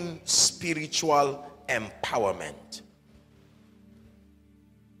genuine spiritual empowerment.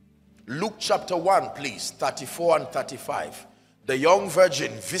 Luke chapter 1, please, 34 and 35. The young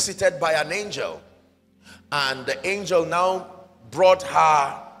virgin visited by an angel, and the angel now brought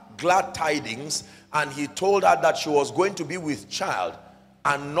her glad tidings, and he told her that she was going to be with child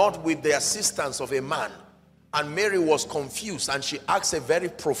and not with the assistance of a man. And Mary was confused, and she asked a very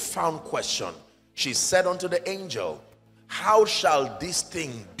profound question. She said unto the angel, how shall this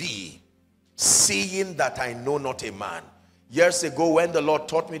thing be, seeing that I know not a man? Years ago, when the Lord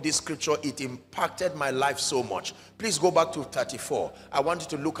taught me this scripture, it impacted my life so much. Please go back to 34. I want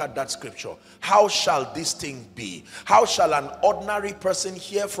you to look at that scripture. How shall this thing be? How shall an ordinary person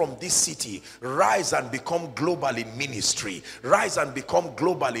here from this city rise and become global in ministry? Rise and become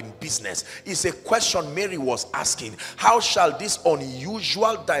global in business? It's a question Mary was asking. How shall this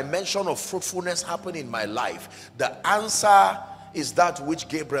unusual dimension of fruitfulness happen in my life? The answer is that which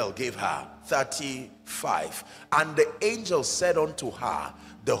Gabriel gave her. 35. And the angel said unto her,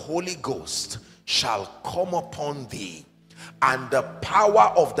 the Holy Ghost shall come upon thee, and the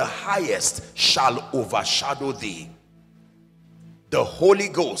power of the highest shall overshadow thee. The Holy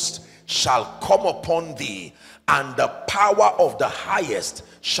Ghost shall come upon thee, and the power of the highest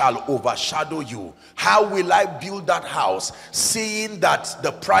shall overshadow you. How will I build that house? Seeing that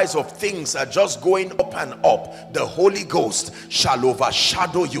the price of things are just going up and up, the Holy Ghost shall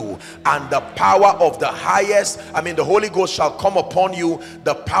overshadow you, and the power of the highest, the Holy Ghost shall come upon you,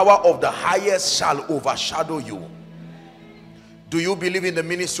 the power of the highest shall overshadow you. Do you believe in the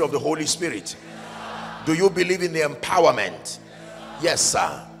ministry of the Holy Spirit? Do you believe in the empowerment? Yes,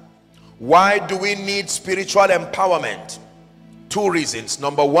 sir. Why do we need spiritual empowerment? 2 reasons.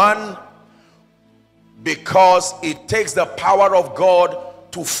 Number 1, because it takes the power of God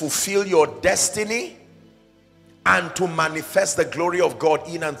to fulfill your destiny and to manifest the glory of God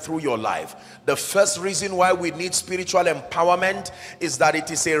in and through your life. The first reason why we need spiritual empowerment is that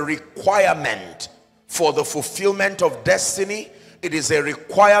it is a requirement for the fulfillment of destiny. It is a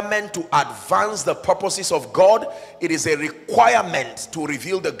requirement to advance the purposes of God. It is a requirement to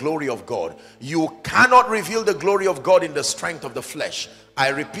reveal the glory of God. You cannot reveal the glory of God in the strength of the flesh. I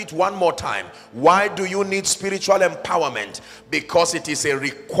repeat one more time. Why do you need spiritual empowerment? Because it is a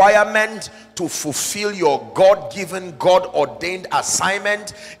requirement to fulfill your God-given, God-ordained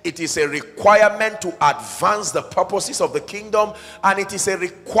assignment. It is a requirement to advance the purposes of the kingdom. And it is a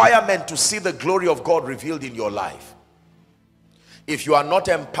requirement to see the glory of God revealed in your life. If you are not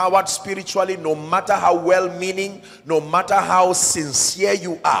empowered spiritually, no matter how well-meaning, no matter how sincere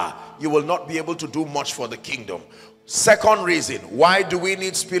you are, you will not be able to do much for the kingdom. Second reason, why do we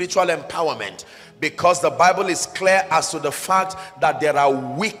need spiritual empowerment? Because the Bible is clear as to the fact that there are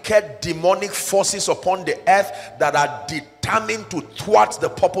wicked demonic forces upon the earth that are determined to thwart the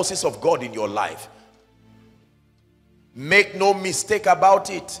purposes of God in your life. Make no mistake about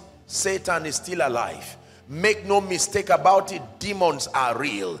it, Satan is still alive. Make no mistake about it, demons are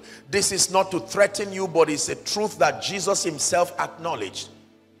real. This is not to threaten you, but it's a truth that Jesus himself acknowledged.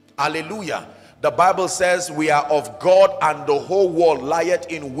 Hallelujah. The Bible says we are of God, and the whole world lieth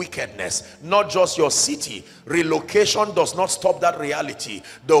in wickedness. Not just your city. Relocation does not stop that reality.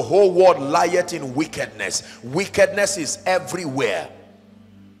 The whole world lieth in wickedness. Wickedness is everywhere.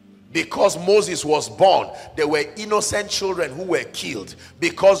 Because Moses was born, there were innocent children who were killed.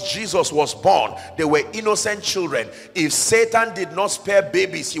 Because Jesus was born, there were innocent children. If Satan did not spare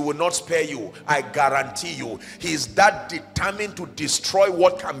babies, he will not spare you. I guarantee you. He is that determined to destroy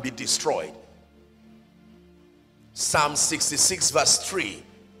what can be destroyed. Psalm 66 verse 3.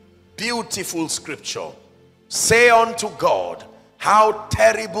 Beautiful scripture. Say unto God, how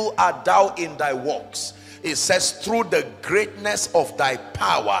terrible art thou in thy works. It says, through the greatness of thy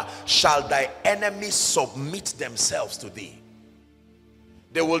power shall thy enemies submit themselves to thee.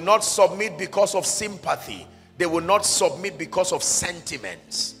 They will not submit because of sympathy. They will not submit because of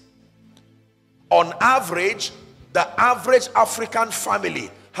sentiments. On average, the average African family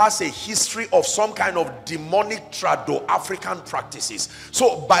has a history of some kind of demonic trado-African practices.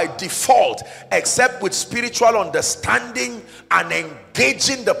 So by default, except with spiritual understanding and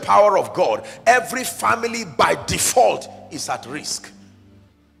engaging the power of God, every family by default is at risk.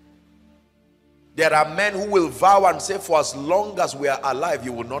 There are men who will vow and say, for as long as we are alive,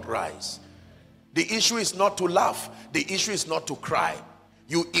 you will not rise. The issue is not to laugh. The issue is not to cry.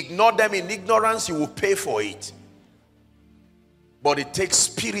 You ignore them in ignorance, you will pay for it. But it takes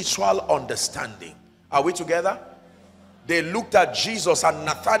spiritual understanding. Are we together? They looked at Jesus and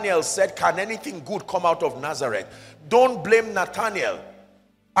Nathanael said, can anything good come out of Nazareth? Don't blame Nathanael.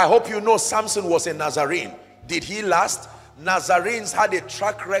 I hope you know Samson was a Nazarene. Did he last? Nazarenes had a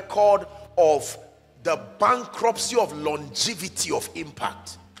track record of the bankruptcy of longevity of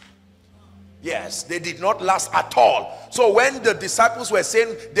impact. Yes, they did not last at all. So when the disciples were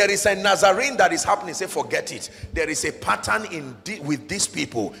saying there is a Nazarene that is happening, say forget it. There is a pattern with these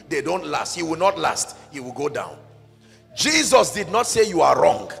people. They don't last. He will not last. He will go down. Jesus did not say you are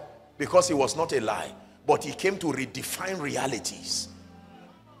wrong, because he was not a lie, but he came to redefine realities.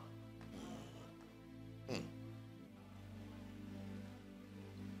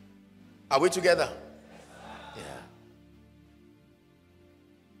 Are we together?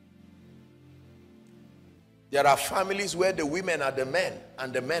 There are families where the women are the men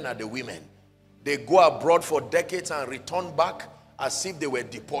and the men are the women. They go abroad for decades and return back as if they were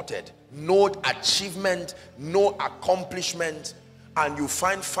deported. No achievement, no accomplishment. And you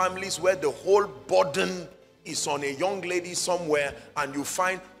find families where the whole burden is on a young lady somewhere, and you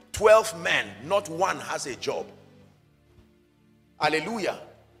find 12 men, not one has a job. Hallelujah.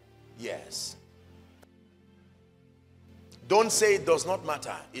 Yes. Don't say it does not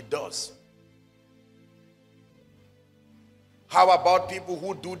matter. It does. How about people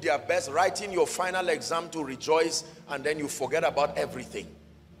who do their best, writing your final exam to rejoice, and then you forget about everything,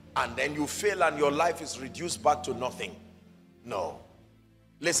 and then you fail and your life is reduced back to nothing? No.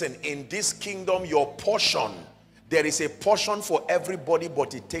 Listen, in this kingdom, your portion, there is a portion for everybody,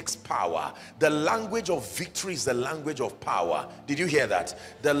 but it takes power. The language of victory is the language of power. Did you hear that?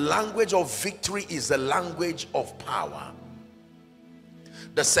 The language of victory is the language of power.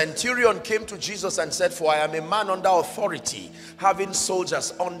 The centurion came to Jesus and said, for I am a man under authority, having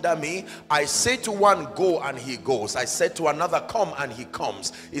soldiers under me. I say to one, go, and he goes. I said to another, come, and he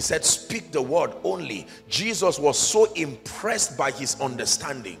comes. He said, speak the word only. Jesus was so impressed by his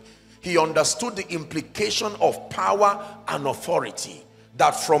understanding. He understood the implication of power and authority,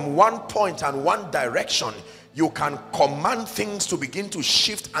 that from one point and one direction, you can command things to begin to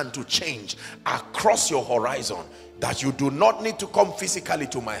shift and to change across your horizon. That you do not need to come physically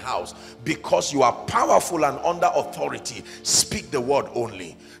to my house, because you are powerful and under authority. Speak the word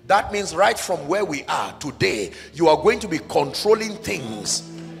only. That means right from where we are today, you are going to be controlling things.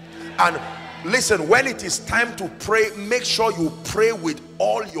 And listen, when it is time to pray, make sure you pray with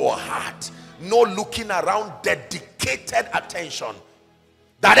all your heart. No looking around, dedicated attention.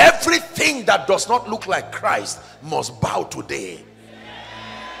 That everything that does not look like Christ must bow today.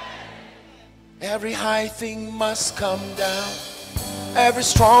 Every high thing must come down. Every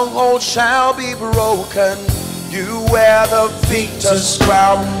stronghold shall be broken. You wear the victor's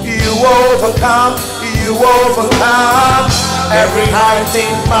crown. You overcome. You overcome. Every high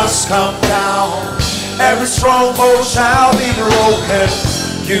thing must come down. Every stronghold shall be broken.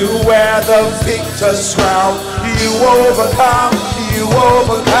 You wear the victor's crown. You overcome. You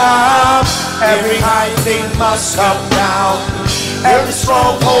overcome. Every high thing must come down. Every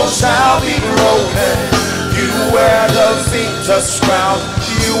stronghold shall be broken. You wear the victor's crown.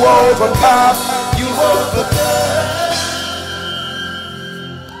 You overcome. You overcome.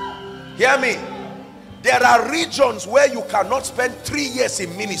 Hear me. There are regions where you cannot spend 3 years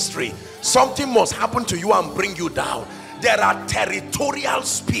in ministry. Something must happen to you and bring you down. There are territorial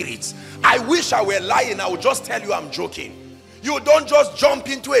spirits. I wish I were lying. I would just tell you I'm joking. You don't just jump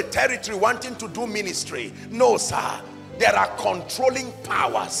into a territory wanting to do ministry. No, sir. there are controlling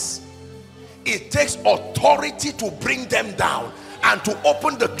powers. It takes authority to bring them down and to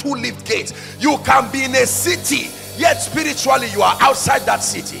open the two-leaf gates. You can be in a city, yet spiritually you are outside that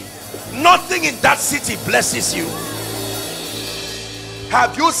city. Nothing in that city blesses you.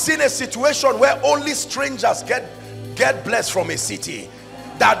 Have you seen a situation where only strangers get blessed from a city?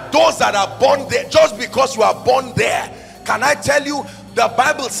 That those that are born there, just because you are born there, can I tell you, the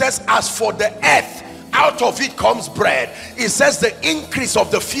Bible says, as for the earth, out of it comes bread. It says the increase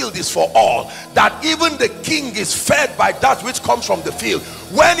of the field is for all, that even the king is fed by that which comes from the field.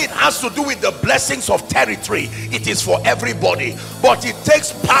 When it has to do with the blessings of territory, it is for everybody, but it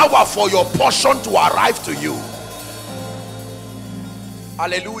takes power for your portion to arrive to you.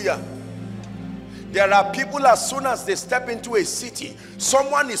 Hallelujah. There are people, as soon as they step into a city,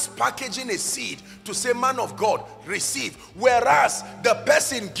 someone is packaging a seed to say, man of God, receive. Whereas the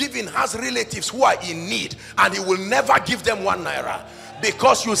person giving has relatives who are in need, and he will never give them 1 naira.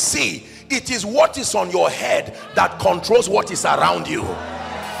 Because you see, it is what is on your head that controls what is around you.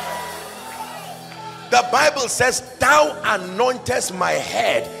 The Bible says, thou anointest my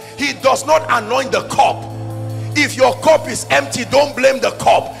head. He does not anoint the cup. If your cup is empty, don't blame the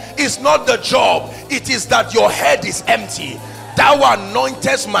cup. It's not the job, it is that your head is empty. Thou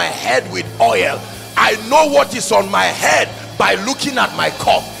anointest my head with oil. I know what is on my head by looking at my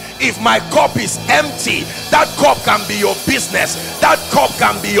cup. If my cup is empty, that cup can be your business, that cup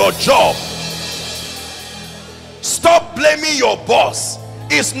can be your job. Stop blaming your boss.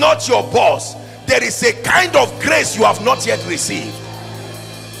 It's not your boss. There is a kind of grace you have not yet received.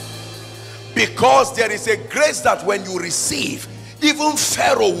 Because there is a grace that when you receive, even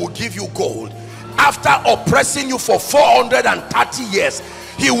Pharaoh will give you gold. After oppressing you for 430 years,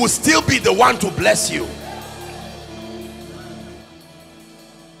 he will still be the one to bless you.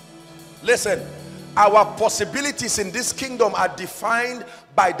 Listen, our possibilities in this kingdom are defined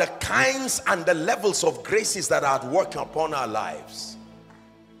by the kinds and the levels of graces that are at work upon our lives.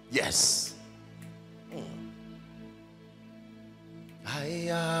 Yes.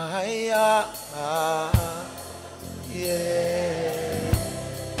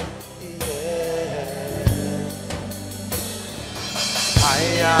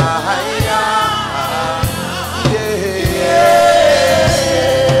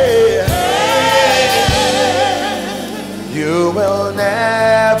 You will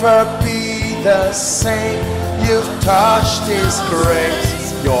never be the same. You've touched His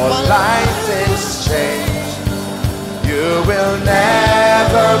grace. Your life is changed. You will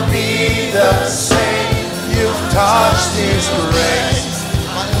never be the same. You've touched His grace.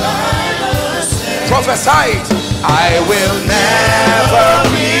 Prophesy it. I will never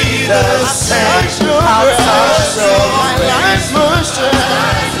be the same. I'll touch your grace.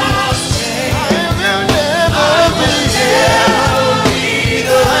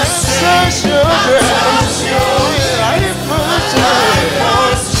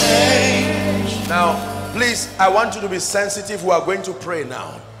 Now, please, I want you to be sensitive. We are going to pray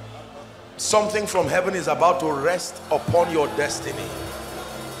now. Something from heaven is about to rest upon your destiny.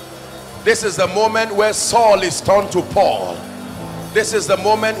 This is the moment where Saul is turned to Paul. This is the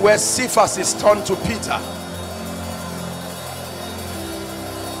moment where Cephas is turned to Peter.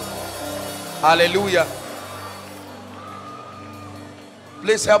 Hallelujah.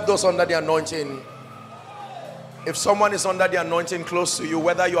 Please help those under the anointing. If someone is under the anointing close to you,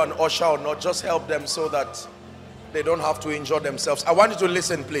 whether you're an usher or not, just help them so that they don't have to injure themselves. I want you to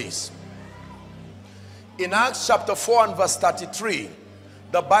listen, please. In Acts chapter 4 and verse 33,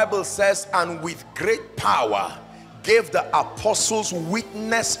 the Bible says, and with great power gave the apostles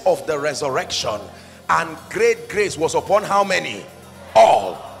witness of the resurrection, and great grace was upon how many?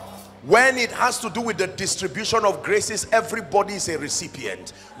 All. When it has to do with the distribution of graces, everybody is a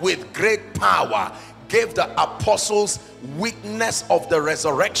recipient. With great power gave the apostles witness of the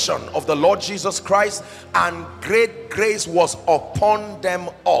resurrection of the Lord Jesus Christ, and great grace was upon them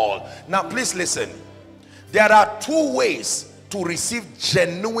all. Now please listen. There are two ways to receive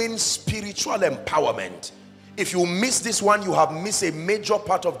genuine spiritual empowerment. If you miss this one, you have missed a major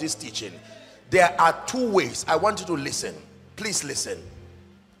part of this teaching. There are two ways. I want you to listen. Please listen.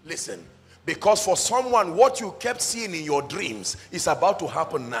 Listen. Because for someone, what you kept seeing in your dreams is about to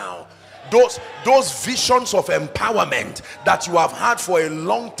happen now. Those visions of empowerment that you have had for a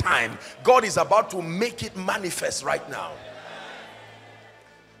long time, God is about to make it manifest right now.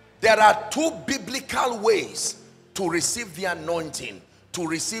 There are two biblical ways to receive the anointing, to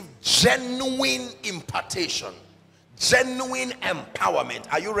receive genuine impartation, genuine empowerment.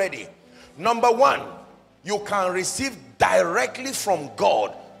 Are you ready? Number one, you can receive directly from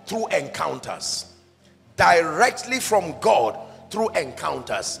God through encounters. directly from God through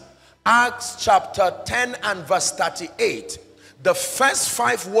encounters. Acts chapter 10 and verse 38. The first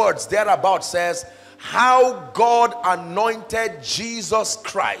 5 words thereabout says, how God anointed Jesus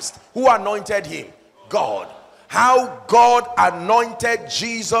Christ. Who anointed him? God. How God anointed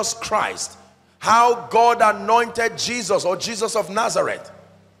Jesus Christ. How God anointed Jesus, or Jesus of Nazareth.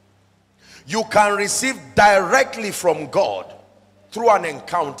 You can receive directly from God through an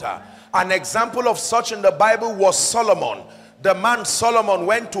encounter. An example of such in the Bible was Solomon. The man Solomon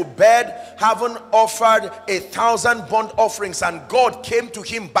went to bed having offered 1,000 burnt offerings, and God came to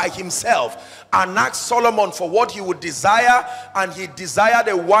him by himself and asked Solomon for what he would desire, and he desired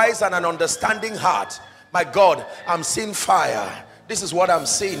a wise and an understanding heart. My God, I'm seeing fire. This is what I'm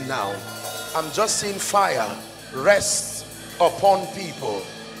seeing now. I'm just seeing fire rest upon people.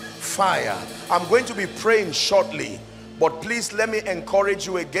 Fire. I'm going to be praying shortly, but please let me encourage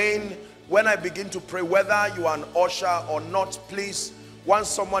you again. When I begin to pray, whether you are an usher or not, please, once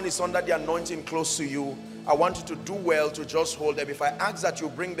someone is under the anointing close to you, I want you to do well to just hold them. If I ask that you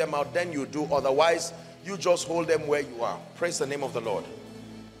bring them out, then you do. Otherwise, you just hold them where you are. Praise the name of the Lord.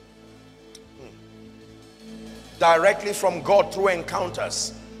 Directly from God through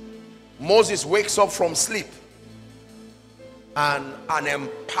encounters. Moses wakes up from sleep, and an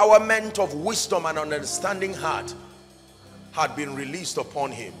empowerment of wisdom and an understanding heart had been released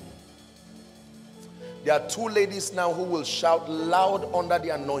upon him. There are 2 ladies now who will shout loud under the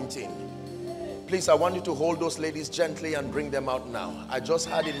anointing. Please, I want you to hold those ladies gently and bring them out now. I just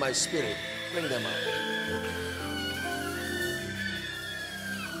had in my spirit. Bring them out.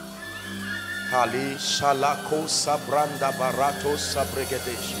 Hali shalako sabranda barato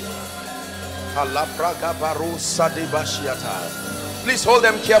sabregedeshia. Halapraga baru sadibashiata. Please hold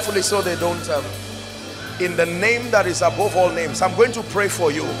them carefully so they don't in the name that is above all names. I'm going to pray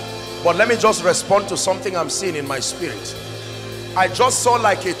for you, but let me just respond to something I'm seeing in my spirit. I just saw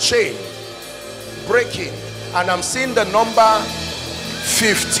like a chain breaking, and I'm seeing the number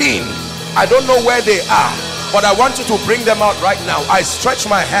 15. I don't know where they are, but I want you to bring them out right now. I stretch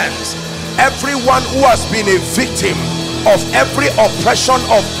my hands. Everyone who has been a victim of every oppression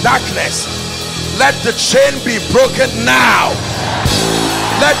of darkness, let the chain be broken now.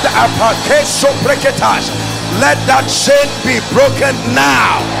 Let the let that chain be broken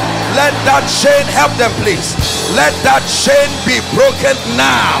now. Let that chain, help them please. Let that chain be broken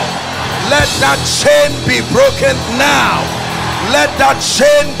now. Let that chain be broken now. Let that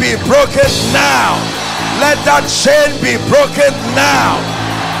chain be broken now. Let that chain be broken now.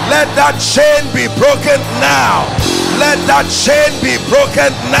 Let that chain be broken now. Let that chain be broken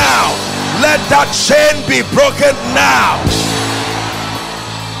now. Let that chain be broken now.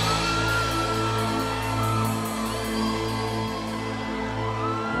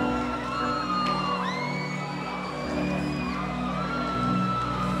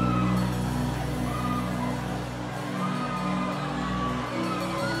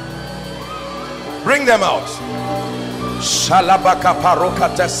 Bring them out. Shalabaka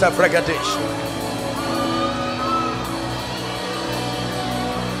parokata sevregadesh.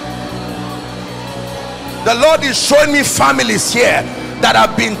 The Lord is showing me families here that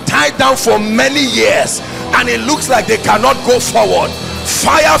have been tied down for many years, and it looks like they cannot go forward.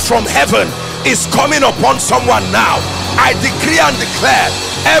 Fire from heaven is coming upon someone now. I decree and declare,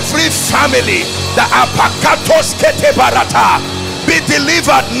 every family, the apakatos ketebarata, be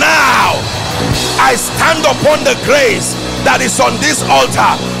delivered now. I stand upon the grace that is on this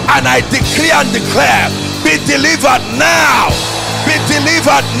altar, and I decree and declare, be delivered now. Be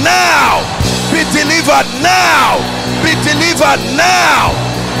delivered now. Be delivered now. Be delivered now.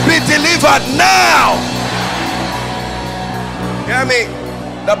 Be delivered now. Hear me.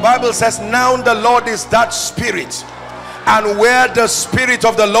 The Bible says, now the Lord is that Spirit, and where the Spirit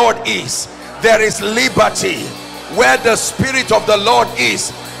of the Lord is, there is liberty. Where the Spirit of the Lord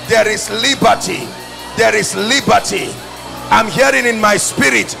is, there is liberty. There is liberty. I'm hearing in my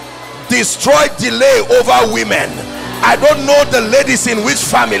spirit, destroy delay over women. I don't know the ladies in which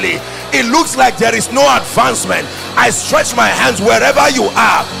family. It looks like there is no advancement. I stretch my hands wherever you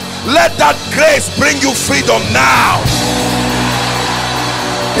are. Let that grace bring you freedom now.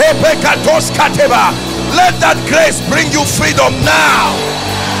 Let that grace bring you freedom now.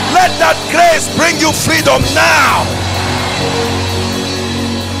 Let that grace bring you freedom now.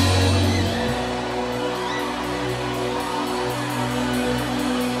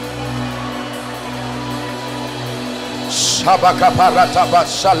 Shabaka parata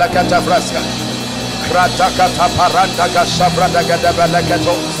bashalakata vraska kratakata paranda gashabrada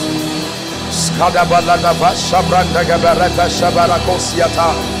gadabalaketo skadabalada bashabranda gabarata shabarakosiata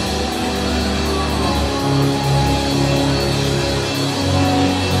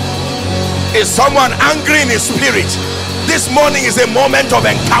Is someone angry in his spirit? This morning is a moment of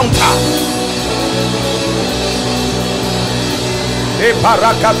encounter.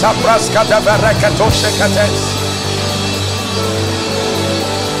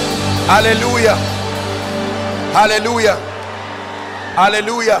 Hallelujah. Hallelujah.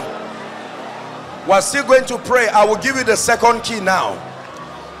 Hallelujah. We're still going to pray. I will give you the second key now.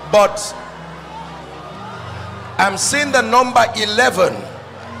 But I'm seeing the number 11.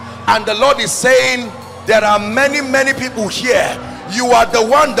 And the Lord is saying, there are many people here. You are the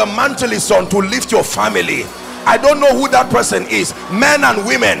one the mantle is on to lift your family. I don't know who that person is. Men and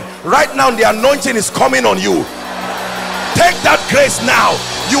women, right now the anointing is coming on you. Take that grace now.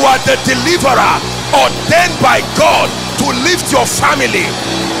 You are the deliverer ordained by God to lift your family.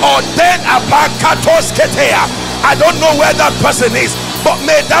 Ordained abakatos ketea. I don't know where that person is, but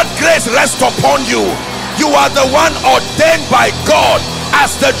may that grace rest upon you. You are the one ordained by God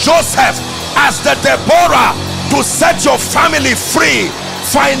as the Joseph, as the Deborah, to set your family free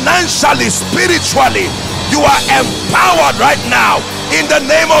financially, spiritually. You are empowered right now in the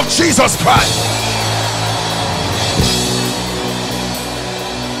name of Jesus Christ.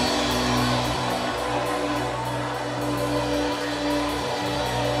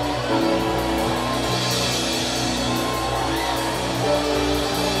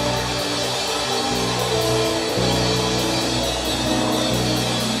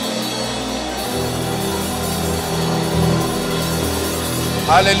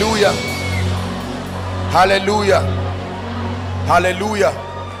 Hallelujah. Hallelujah. Hallelujah.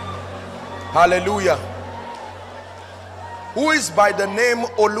 Hallelujah. Who is by the name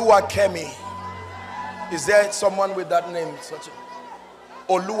Oluwakemi? Is there someone with that name? Such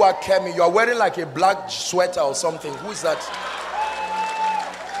a Oluwakemi. You are wearing like a black sweater or something. Who is that?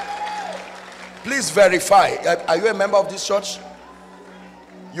 Please verify. Are you a member of this church?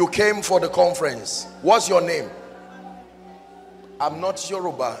 You came for the conference. What's your name? I'm not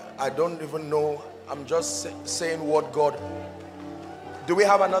Yoruba. I don't even know. I'm just saying what God. Do we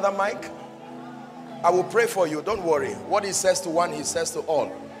have another mic? I will pray for you. Don't worry. What he says to one, he says to all.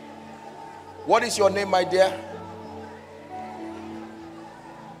 What is your name, my dear?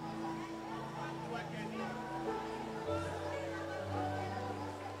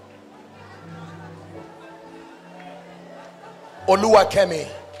 Oluwakemi.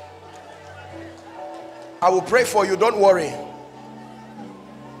 I will pray for you. Don't worry.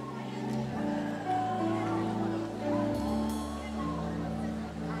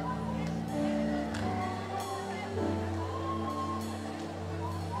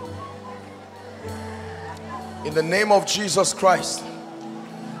 In the name of Jesus Christ,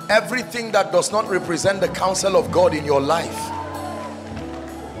 everything that does not represent the counsel of God in your life,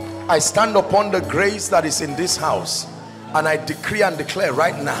 I stand upon the grace that is in this house and I decree and declare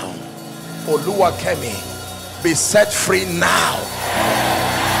right now, Oluwakemi, be set free now.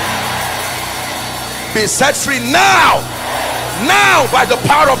 Be set free now. Now by the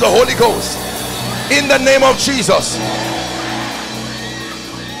power of the Holy Ghost. In the name of Jesus.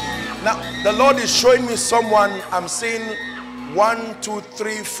 Now, the Lord is showing me someone. I'm seeing 1, 2,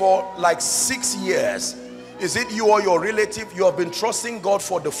 3, 4, like 6 years. Is it you or your relative? You have been trusting God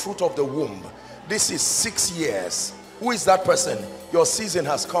for the fruit of the womb. This is 6 years. Who is that person? Your season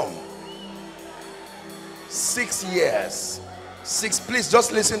has come. 6 years. 6. Please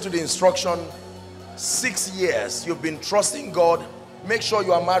just listen to the instruction. 6 years. You've been trusting God. Make sure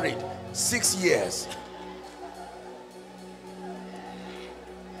you are married. 6 years.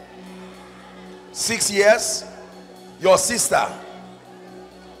 6 years. Your sister.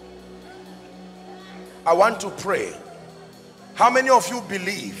 I want to pray. How many of you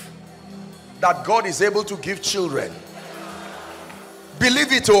believe that God is able to give children?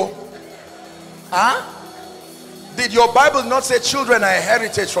 Believe it, oh? Huh? Did your Bible not say children are a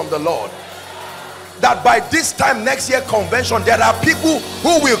heritage from the Lord? That by this time next year convention, there are people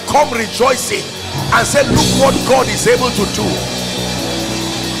who will come rejoicing and say, look what God is able to do.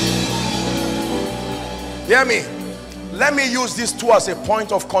 Hear me. Let me use this too as a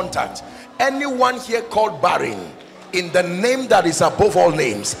point of contact. Anyone here called barren, in the name that is above all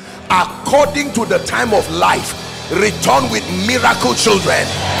names, according to the time of life, return with miracle children.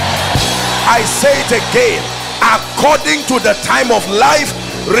 I say it again. According to the time of life,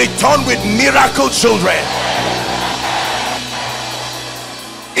 return with miracle children.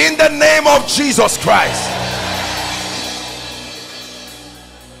 In the name of Jesus Christ.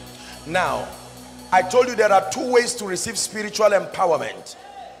 Now, I told you there are 2 ways to receive spiritual empowerment.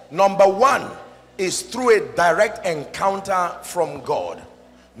 Number 1 is through a direct encounter from God.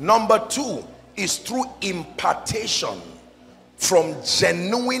 Number 2 is through impartation from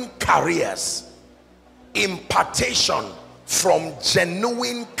genuine careers. Impartation from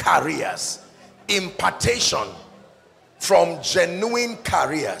genuine careers. Impartation from genuine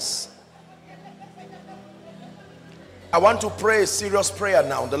careers. I want to pray a serious prayer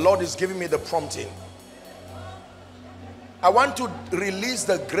now. The Lord is giving me the prompting. I want to release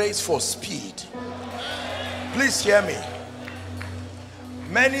the grace for speed. Please hear me.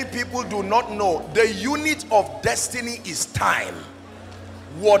 Many people do not know the unit of destiny is time.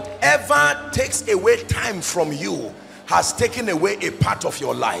 Whatever takes away time from you has taken away a part of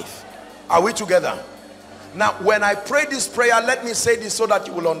your life. Are we together? Now, when I pray this prayer, let me say this so that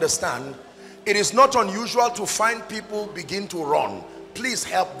you will understand. It is not unusual to find people begin to run. Please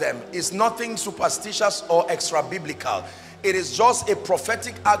help them. It's nothing superstitious or extra biblical. It is just a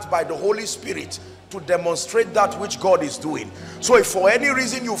prophetic act by the Holy Spirit to demonstrate that which God is doing. So if for any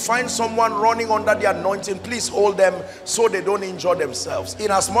reason you find someone running under the anointing, please hold them so they don't injure themselves. In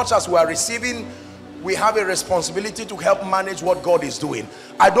as much as we are receiving, we have a responsibility to help manage what God is doing.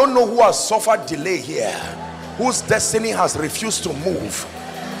 I don't know who has suffered delay here, whose destiny has refused to move.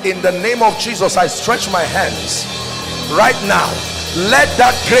 In the name of Jesus, I stretch my hands right now. Let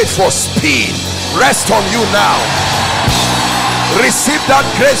that grace for speed rest on you now. Receive that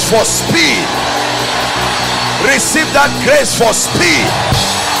grace for speed. Receive that grace for speed.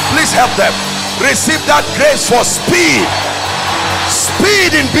 Please help them. Receive that grace for speed.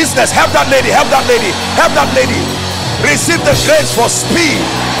 Speed in business. Help that lady. Help that lady. Help that lady. Receive the grace for speed.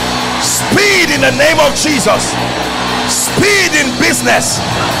 Speed in the name of Jesus. Speed in business.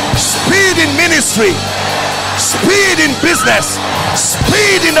 Speed in ministry. Speed in business.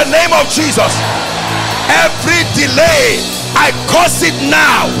 Speed in the name of Jesus. Every delay, I curse it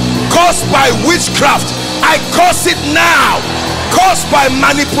now. Caused by witchcraft, I curse it now. Caused by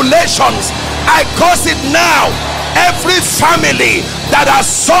manipulations, I curse it now. Every family that has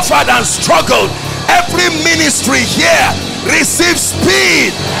suffered and struggled, every ministry here, receive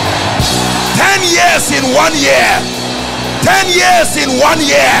speed. 10 years in 1 year, 10 years in 1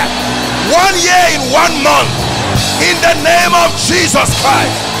 year, 1 year in 1 month, in the name of Jesus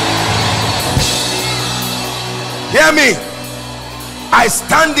Christ. Hear me. I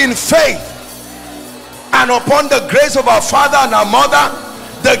stand in faith, and upon the grace of our father and our mother,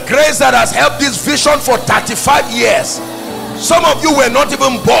 the grace that has helped this vision for 35 years. Some of you were not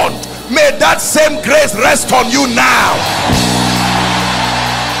even born. May that same grace rest on you now.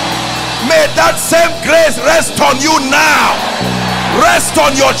 May that same grace rest on you now. Rest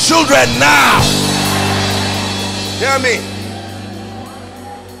on your children now. Hear me.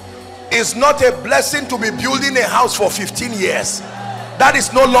 It's not a blessing to be building a house for 15 years. That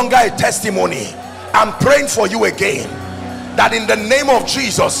is no longer a testimony. I'm praying for you again, that in the name of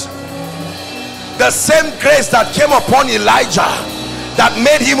Jesus, the same grace that came upon Elijah, that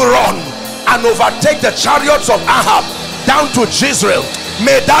made him run and overtake the chariots of Ahab down to Jezreel,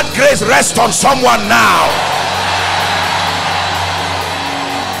 may that grace rest on someone now.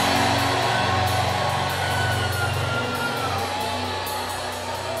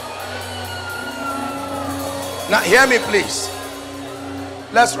 Now hear me please.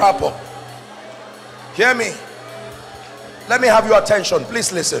 Let's wrap up. Hear me. Let me have your attention.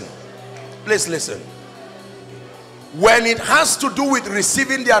 Please listen. Please listen. When it has to do with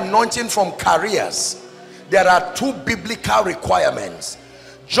receiving the anointing from careers, there are two biblical requirements.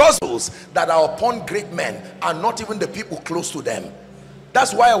 Just those that are upon great men are not even the people close to them.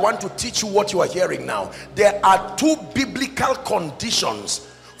 That's why I want to teach you what you are hearing now. There are two biblical conditions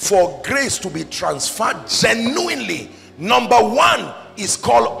for grace to be transferred genuinely. Number one is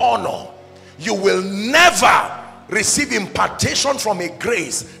called honor. You will never receive impartation from a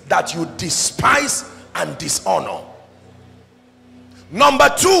grace that you despise and dishonor.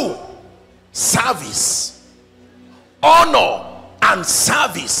 Number two, service. Honor and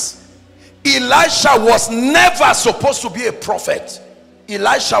service. Elisha was never supposed to be a prophet.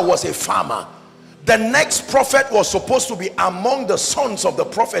 Elisha was a farmer. The next prophet was supposed to be among the sons of the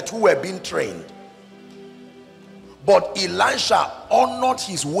prophet who were being trained. But Elisha honored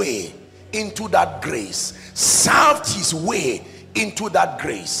his way into that grace, served his way into that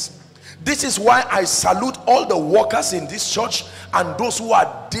grace. This is why I salute all the workers in this church and those who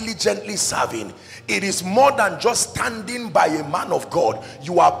are diligently serving. It is more than just standing by a man of God.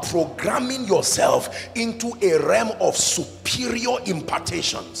 You are programming yourself into a realm of superior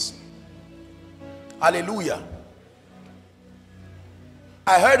impartations. Hallelujah.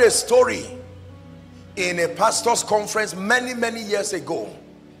 I heard a story in a pastor's conference many years ago.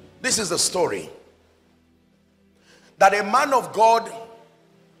 This is the story. That a man of God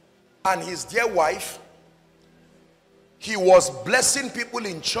and his dear wife he was blessing people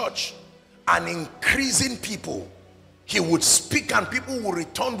in church and increasing people. He would speak and people would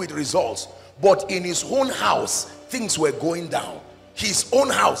return with results. But in his own house, things were going down. His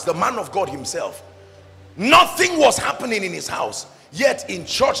own house, the man of God himself, nothing was happening in his house. Yet in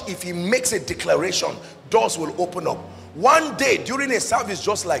church, if he makes a declaration, doors will open up. One day during a service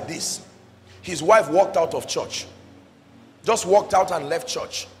just like this, his wife walked out of church. Just walked out and left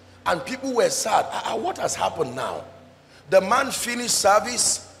church. And people were sad. What has happened now? The man finished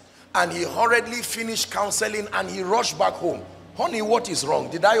service and he hurriedly finished counseling and he rushed back home. Honey, what is wrong?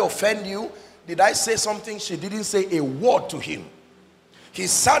 Did I offend you? Did I say something? She didn't say a word to him. He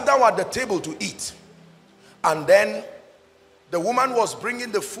sat down at the table to eat. And then the woman was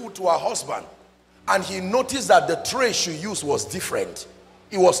bringing the food to her husband. And he noticed that the tray she used was different.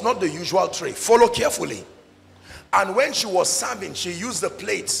 It was not the usual tray. Follow carefully. And when she was serving, she used the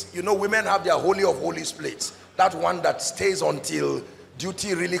plates. You know, women have their Holy of Holies plates. That one that stays until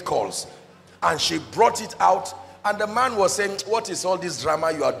duty really calls. And she brought it out. And the man was saying, what is all this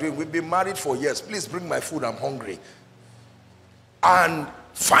drama you are doing? We've been married for years. Please bring my food. I'm hungry. And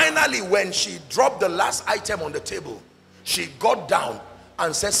finally, when she dropped the last item on the table, she got down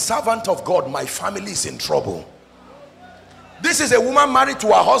and said, servant of God, my family is in trouble. This is a woman married to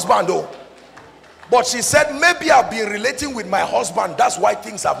her husband though. But she said, maybe I've been relating with my husband. That's why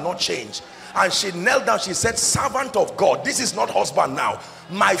things have not changed. And she knelt down. She said, servant of God, this is not husband now.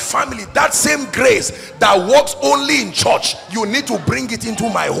 My family, that same grace that works only in church, you need to bring it into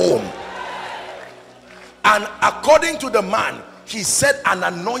my home. And according to the man, he said an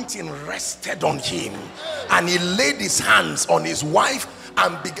anointing rested on him. And he laid his hands on his wife.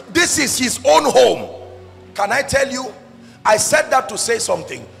 And this is his own home. Can I tell you? I said that to say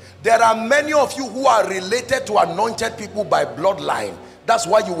something. There are many of you who are related to anointed people by bloodline. That's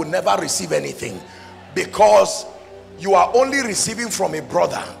why you will never receive anything, because you are only receiving from a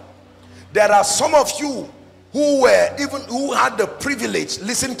brother. There are some of you who had the privilege,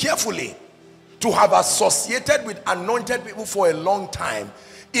 listen carefully, to have associated with anointed people for a long time.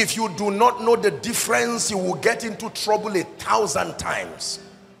 If you do not know the difference, you will get into trouble 1,000 times.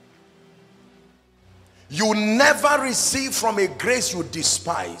 You never receive from a grace you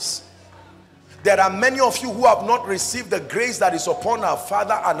despise. There are many of you who have not received the grace that is upon our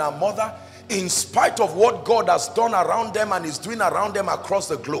father and our mother, in spite of what God has done around them and is doing around them across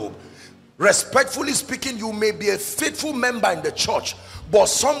the globe. Respectfully speaking, you may be a faithful member in the church, but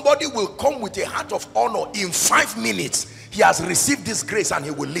somebody will come with a heart of honor. In 5 minutes, he has received this grace and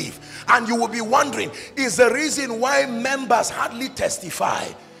he will leave. And you will be wondering, is the reason why members hardly testify?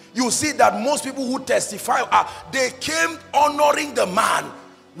 You see that most people who testify, they came honoring the man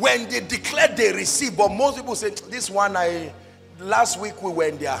when they declared they received. But most people say, this one, last week we were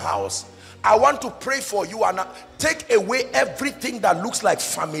in their house. I want to pray for you and take away everything that looks like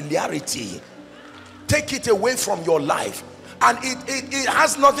familiarity. Take it away from your life. And it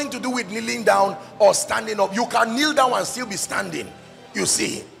has nothing to do with kneeling down or standing up. You can kneel down and still be standing. You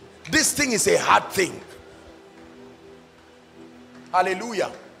see, this thing is a hard thing.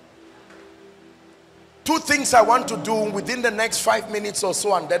 Hallelujah. 2 things I want to do within the next 5 minutes or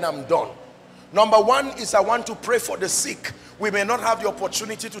so, and then I'm done. Number 1 is I want to pray for the sick. We may not have the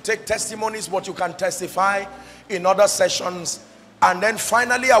opportunity to take testimonies, but you can testify in other sessions. And then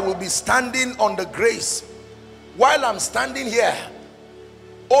finally, I will be standing on the grace. While I'm standing here,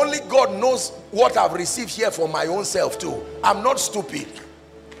 only God knows what I've received here for my own self too. I'm not stupid.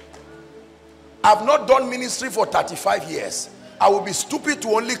 I've not done ministry for 35 years. I will be stupid to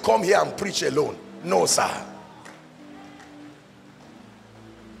only come here and preach alone. No, sir.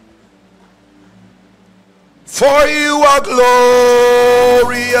 For you are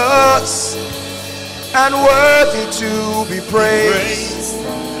glorious and worthy to be praised.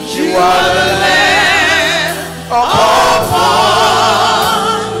 You are the Lamb upon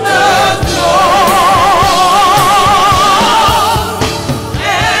the throne,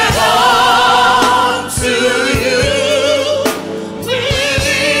 and unto you we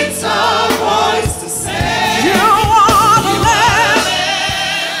lift our voice to say, you are the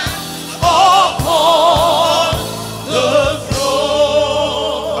Lamb upon the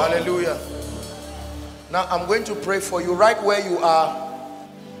throne. Hallelujah. Now I'm going to pray for you right where you are.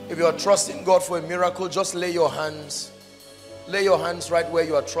 If you are trusting God for a miracle, just lay your hands. Lay your hands right where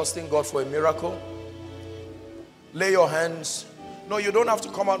you are trusting God for a miracle. Lay your hands. No, you don't have to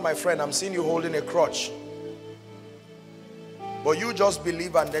come out, my friend. I'm seeing you holding a crutch. But you just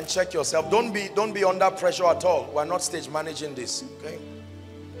believe and then check yourself. Don't be under pressure at all. We're not stage managing this. Okay?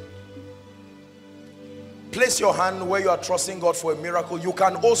 Place your hand where you are trusting God for a miracle. You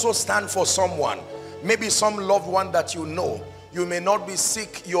can also stand for someone. Maybe some loved one that you know. You may not be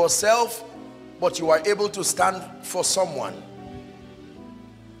sick yourself, but you are able to stand for someone.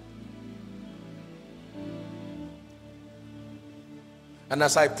 And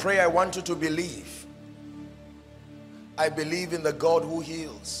as I pray, I want you to believe. I believe in the God who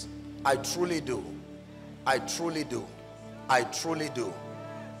heals. I truly do. I truly do. I truly do.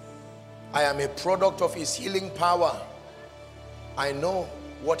 I am a product of his healing power. I know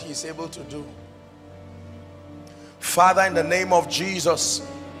what he's able to do. Father, in the name of Jesus,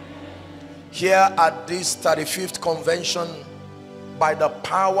 here at this 35th convention, by the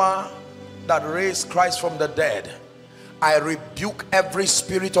power that raised Christ from the dead, I rebuke every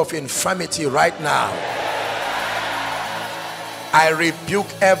spirit of infirmity right now. I rebuke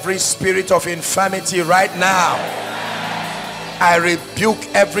every spirit of infirmity right now. I rebuke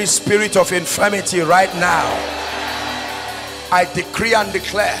every spirit of infirmity right now. I decree and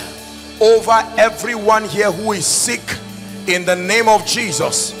declare over everyone here who is sick, in the name of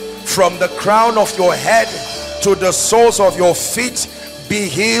Jesus, from the crown of your head to the soles of your feet, be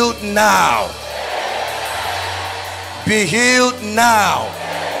healed now. Be healed now.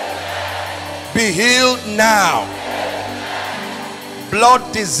 Be healed now.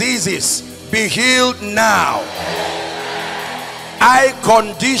 Blood diseases, be healed now. Eye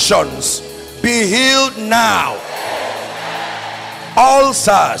conditions, be healed now.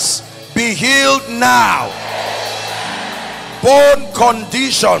 Ulcers, be healed now. Bone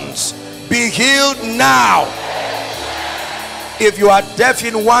conditions, be healed now. If you are deaf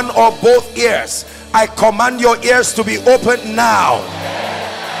in one or both ears, I command your ears to be opened now.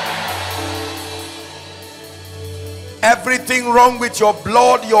 Everything wrong with your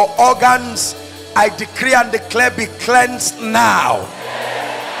blood, your organs, I decree and declare, be cleansed now.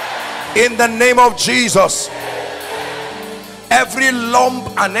 In the name of Jesus. Every lump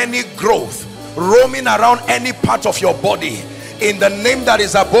and any growth roaming around any part of your body, in the name that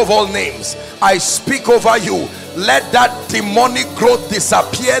is above all names, I speak over you. Let that demonic growth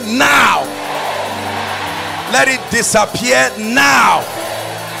disappear now. Let it disappear now.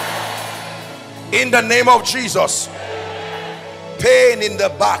 In the name of Jesus. Pain in the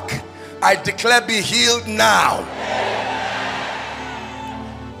back, I declare, be healed now.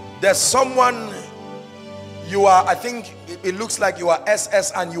 There's someone, you are, I think it looks like you are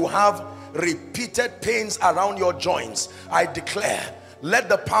SS and you have repeated pains around your joints. I declare, let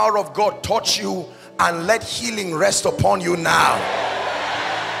the power of God touch you and let healing rest upon you now.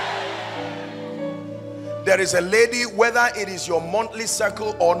 There is a lady, whether it is your monthly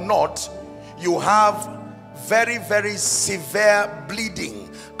cycle or not, you have very, very severe bleeding,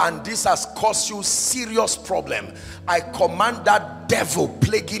 and this has caused you serious problem. I command that devil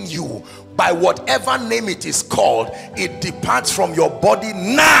plaguing you, by whatever name it is called, it departs from your body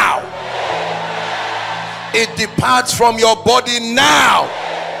now. It departs from your body now.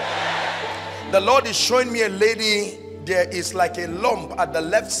 The Lord is showing me a lady. There is like a lump at the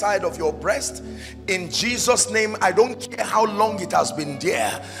left side of your breast. In Jesus' name, I don't care how long it has been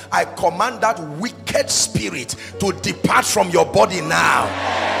there, I command that wicked spirit to depart from your body now.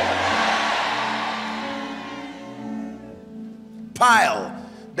 Pile,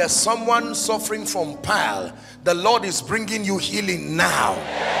 there's someone suffering from pile. The Lord is bringing you healing now.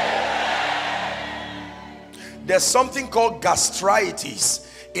 There's something called gastritis.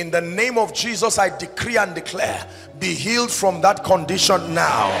 In the name of Jesus, I decree and declare, be healed from that condition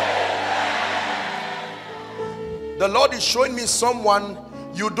now. The Lord is showing me someone,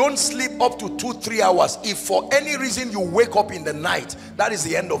 you don't sleep up to 2-3 hours. If for any reason you wake up in the night, that is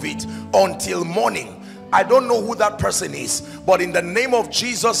the end of it until morning. I don't know who that person is, but in the name of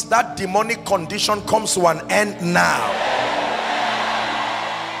Jesus, that demonic condition comes to an end now.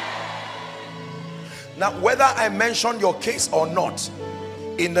 Now, whether I mention your case or not,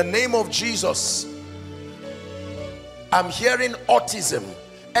 in the name of Jesus, I'm hearing autism.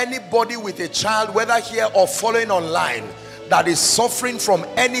 Anybody with a child, whether here or following online, that is suffering from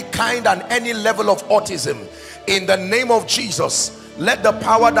any kind and any level of autism, in the name of Jesus, let the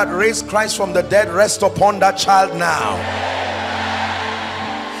power that raised Christ from the dead rest upon that child now.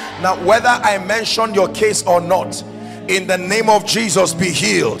 Now, whether I mention your case or not, in the name of Jesus, be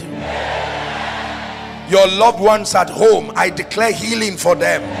healed. Your loved ones at home, I declare healing for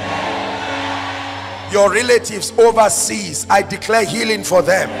them. Your relatives overseas, I declare healing for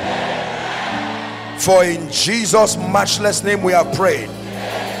them. For in Jesus' matchless name we have prayed.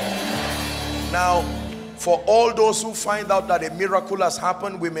 Now, for all those who find out that a miracle has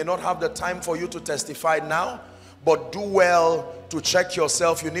happened, we may not have the time for you to testify now, but do well to check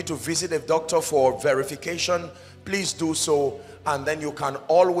yourself. You need to visit a doctor for verification. Please do so, and then you can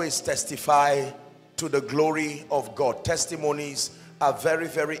always testify to the glory of God. Testimonies are very,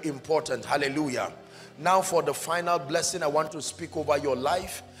 very important. Hallelujah. Now for the final blessing, I want to speak over your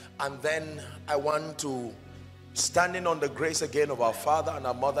life, and then I want to, standing on the grace again of our Father and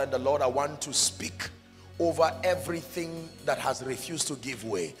our Mother and the Lord, I want to speak over everything that has refused to give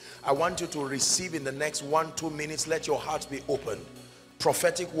way. I want you to receive in the next 1-2 minutes. Let your hearts be open.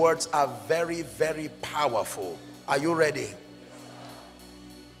 Prophetic words are very, very powerful. Are you ready?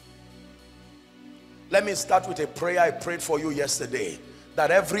 Let me start with a prayer I prayed for you yesterday,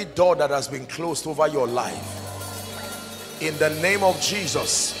 that every door that has been closed over your life, in the name of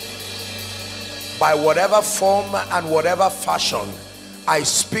Jesus, by whatever form and whatever fashion, I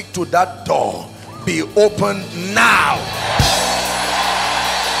speak to that door, be opened now.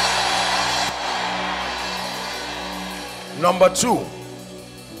 Number 2,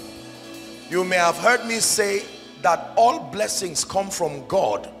 you may have heard me say that all blessings come from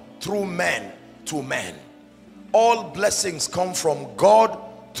God through men to men. All blessings come from God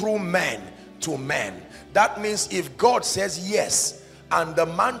through men to men. That means if God says yes and the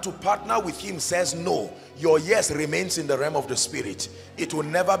man to partner with him says no, your yes remains in the realm of the spirit. It will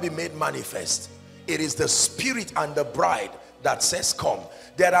never be made manifest. It is the spirit and the bride that says come.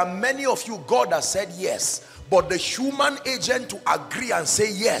 There are many of you God has said yes, but the human agent to agree and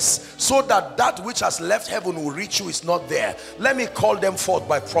say yes so that that which has left heaven will reach you is not there. Let me call them forth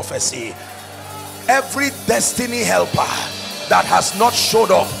by prophecy. Every destiny helper that has not showed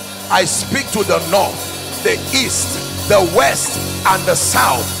up, I speak to the north, the east, the west and the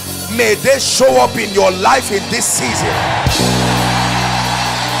south. May they show up in your life in this season.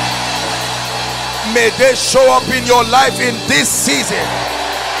 May they show up in your life in this season,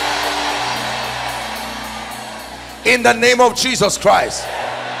 in the name of Jesus Christ.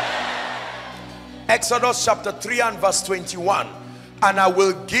 Exodus chapter 3 and verse 21. And I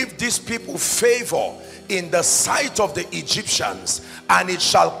will give these people favor in the sight of the Egyptians, and it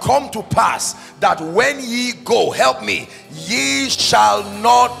shall come to pass that when ye go, help me, ye shall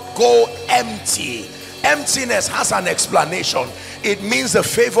not go empty. Emptiness has an explanation. It means the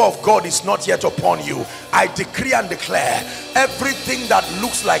favor of God is not yet upon you. I decree and declare, everything that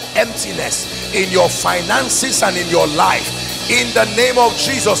looks like emptiness in your finances and in your life, in the name of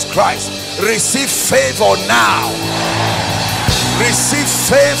Jesus Christ, receive favor now. Receive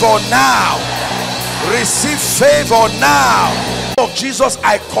favor now. Receive favor now. Of Jesus,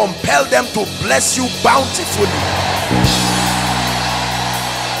 I compel them to bless you bountifully.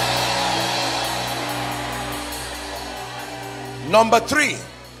 Number 3,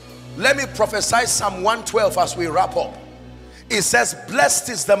 let me prophesy Psalm 112 as we wrap up. It says, blessed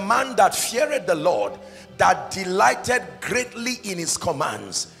is the man that feareth the Lord, that delighted greatly in his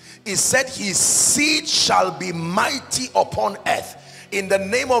commands. He said his seed shall be mighty upon earth. In the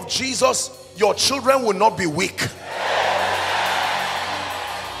name of Jesus, your children will not be weak.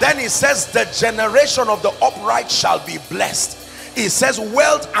 Then he says the generation of the upright shall be blessed. He says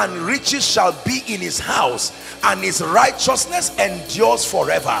wealth and riches shall be in his house, and his righteousness endures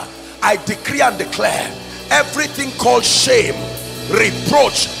forever. I decree and declare, everything called shame,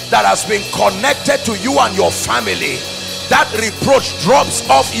 reproach that has been connected to you and your family, that reproach drops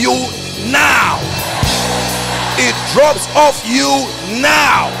off you now. It drops off you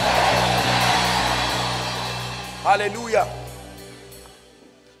now. Hallelujah.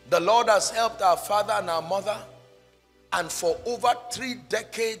 The Lord has helped our father and our mother, and for over 3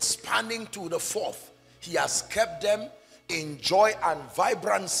 decades spanning to the 4th, he has kept them in joy and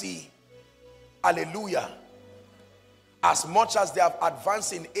vibrancy. Hallelujah. As much as they have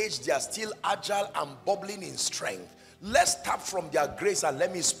advanced in age, they are still agile and bubbling in strength. Let's tap from their grace, and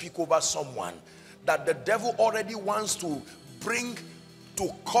let me speak over someone that the devil already wants to bring to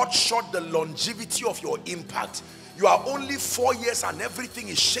cut short the longevity of your impact. You are only 4 years and everything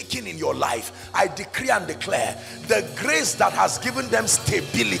is shaking in your life. I decree and declare, the grace that has given them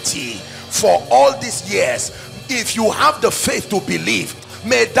stability for all these years, if you have the faith to believe,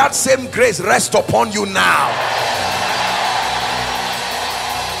 may that same grace rest upon you now.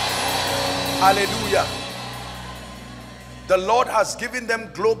 Hallelujah. The Lord has given them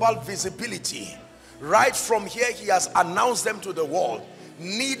global visibility. Right from here, he has announced them to the world,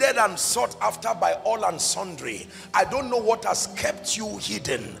 needed and sought after by all and sundry. I don't know what has kept you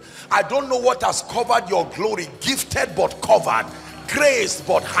hidden. I don't know what has covered your glory. Gifted but covered, graced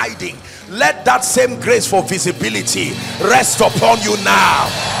but hiding. Let that same grace for visibility rest upon you now.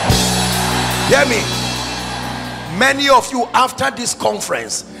 Hear me. Many of you, after this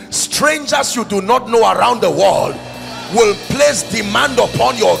conference, strangers you do not know around the world will place demand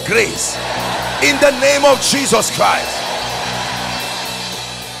upon your grace in the name of Jesus Christ.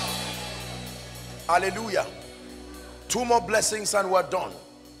 Hallelujah. 2 more blessings and we're done.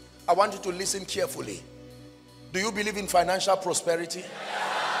 I want you to listen carefully. Do you believe in financial prosperity?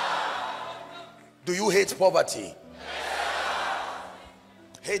 Do you hate poverty?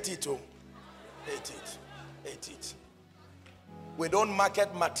 Hate it too. Hate it. Hate it. We don't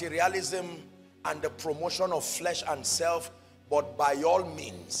market materialism and the promotion of flesh and self, but by all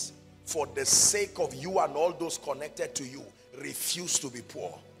means, for the sake of you and all those connected to you, refuse to be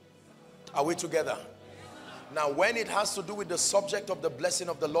poor. Are we together? Now, when it has to do with the subject of the blessing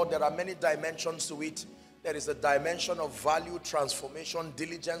of the Lord, there are many dimensions to it. There is a dimension of value, transformation,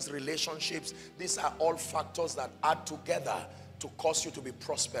 diligence, relationships. These are all factors that add together to cause you to be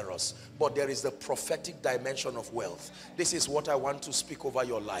prosperous. But there is the prophetic dimension of wealth. This is what I want to speak over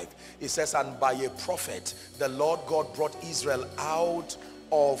your life. It says, and by a prophet, the Lord God brought Israel out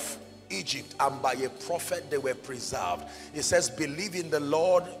of Egypt, and by a prophet they were preserved. It says, believe in the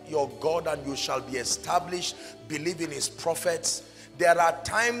Lord your God and you shall be established. Believe in his prophets. There are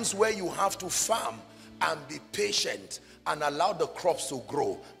times where you have to farm and be patient and allow the crops to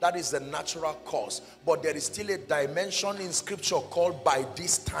grow. That is the natural course. But there is still a dimension in scripture called by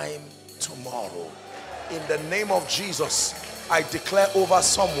this time tomorrow. In the name of Jesus, I declare over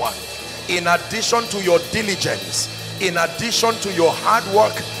someone, in addition to your diligence, in addition to your hard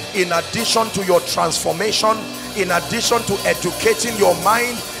work, in addition to your transformation, in addition to educating your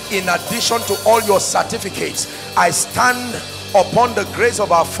mind, in addition to all your certificates, I stand upon the grace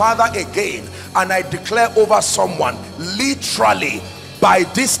of our Father again, and I declare over someone, literally by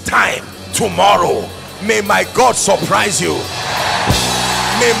this time tomorrow, may my God surprise you.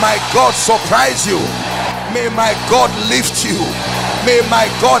 May my God surprise you. May my God lift you. May my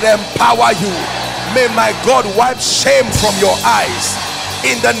God empower you. May my God wipe shame from your eyes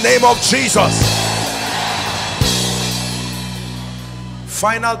in the name of Jesus.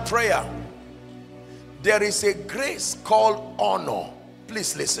 Final prayer. There is a grace called honor.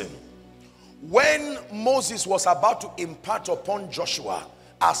 Please listen. When Moses was about to impart upon Joshua,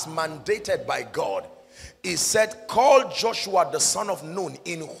 as mandated by God, he said, call Joshua the son of Nun,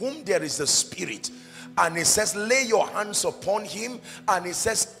 in whom there is a spirit. And he says, lay your hands upon him. And he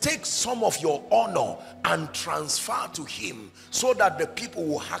says, take some of your honor and transfer to him, so that the people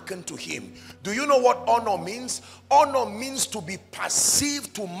will hearken to him. Do you know what honor means? Honor means to be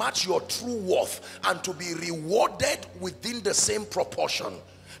perceived to match your true worth and to be rewarded within the same proportion.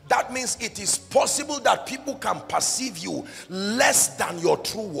 That means it is possible that people can perceive you less than your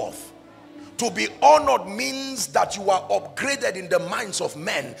true worth. To be honored means that you are upgraded in the minds of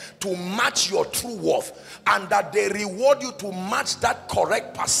men to match your true worth, and that they reward you to match that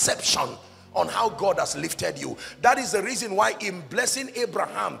correct perception on how God has lifted you. That is the reason why in blessing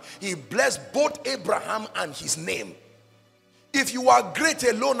Abraham, he blessed both Abraham and his name. If you are great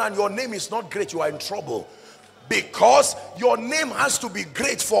alone and your name is not great, you are in trouble. Because your name has to be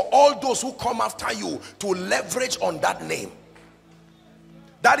great for all those who come after you to leverage on that name.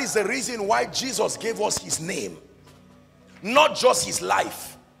 That is the reason why Jesus gave us his name, not just his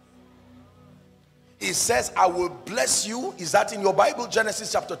life. He says, I will bless you. Is that in your Bible?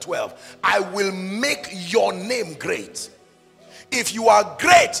 Genesis chapter 12. I will make your name great. If you are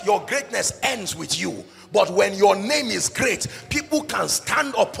great, your greatness ends with you. But when your name is great, people can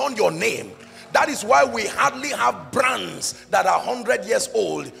stand upon your name. That is why we hardly have brands that are 100 years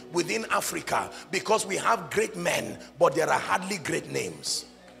old within Africa, because we have great men, but there are hardly great names.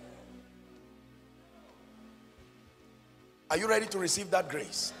 Are you ready to receive that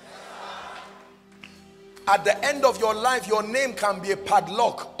grace? At the end of your life, your name can be a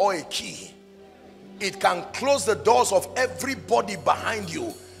padlock or a key. It can close the doors of everybody behind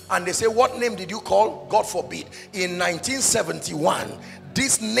you. And they say, what name did you call? God forbid. In 1971,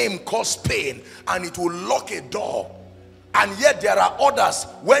 this name caused pain, and it will lock a door. And yet there are others,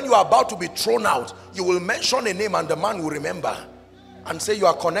 when you are about to be thrown out, you will mention a name and the man will remember and say, you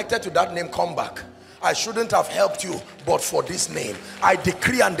are connected to that name, come back. I shouldn't have helped you, but for this name. I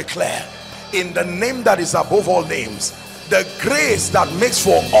decree and declare, in the name that is above all names, the grace that makes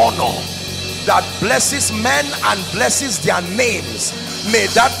for honor, that blesses men and blesses their names, may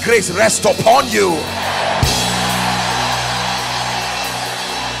that grace rest upon you.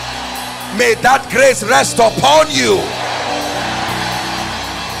 May that grace rest upon you.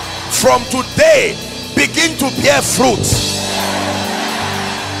 From today, begin to bear fruit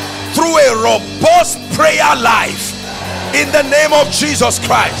through a robust prayer life in the name of Jesus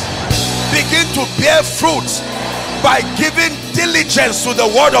Christ. Begin to bear fruit by giving diligence to the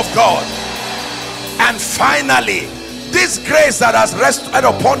word of God. And finally, this grace that has rested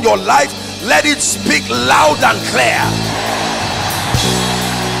upon your life, let it speak loud and clear.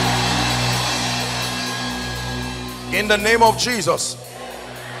 In the name of Jesus.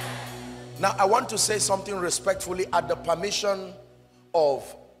 Now I want to say something respectfully at the permission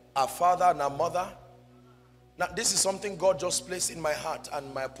of our father and our mother. Now this is something God just placed in my heart,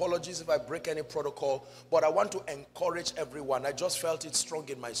 and my apologies if I break any protocol, but I want to encourage everyone. I just felt it strong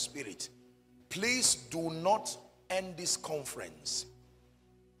in my spirit. Please do not end this conference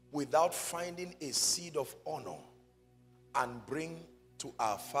without finding a seed of honor and bring to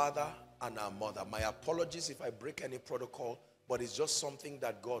our father and our mother. My apologies if I break any protocol, but it's just something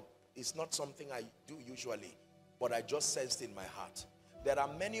that God, it's not something I do usually, but I just sensed in my heart. There are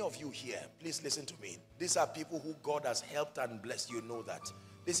many of you here, please listen to me. These are people who God has helped and blessed. You know that.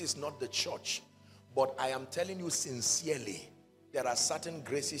 This is not the church, but I am telling you sincerely, there are certain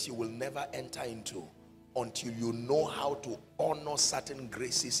graces you will never enter into until you know how to honor certain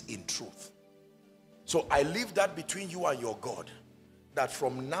graces in truth. So I leave that between you and your God, that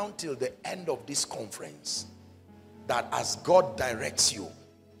from now till the end of this conference, that as God directs you,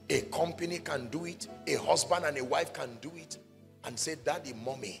 a company can do it, a husband and a wife can do it, and say, Daddy,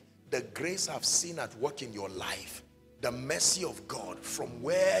 Mommy, the grace I've seen at work in your life, the mercy of God from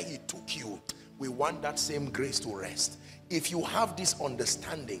where he took you, we want that same grace to rest. If you have this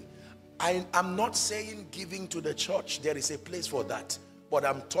understanding, I'm not saying giving to the church, there is a place for that, but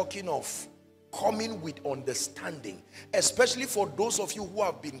I'm talking of coming with understanding, especially for those of you who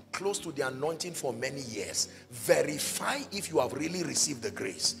have been close to the anointing for many years. Verify if you have really received the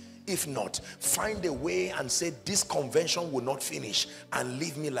grace. If not, find a way and say, this convention will not finish and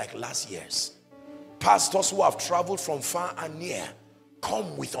leave me like last year's. Pastors who have traveled from far and near,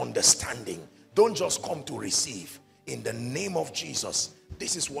 come with understanding. Don't just come to receive. In the name of Jesus,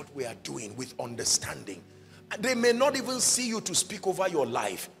 this is what we are doing with understanding. They may not even see you to speak over your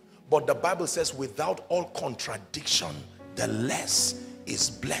life, but the Bible says without all contradiction, the less is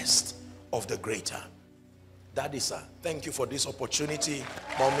blessed of the greater. Daddy, sir, thank you for this opportunity.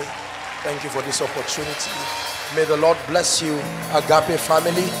 Mommy, thank you for this opportunity. May the Lord bless you, Agape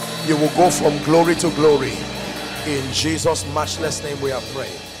family. You will go from glory to glory. In Jesus' matchless name we are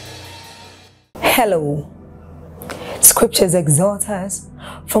praying. Hello. Scriptures exhort us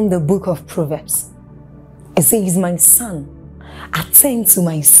from the book of Proverbs. It says, my son, attend to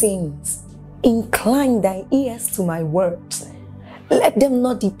my sayings. Incline thy ears to my words. Let them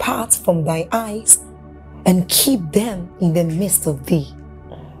not depart from thy eyes, and keep them in the midst of thee.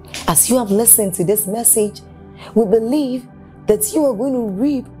 As you have listened to this message, we believe that you are going to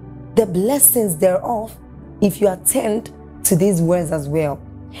reap the blessings thereof if you attend to these words as well.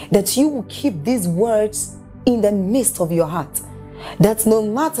 That you will keep these words in the midst of your heart. That no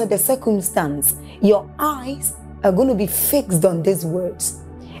matter the circumstance, your eyes are going to be fixed on these words.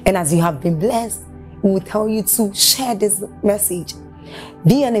 And as you have been blessed, we will tell you to share this message.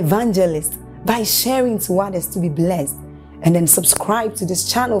 Be an evangelist by sharing to others to be blessed. And then subscribe to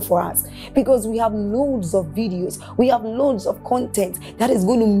this channel for us, because we have loads of videos, we have loads of content that is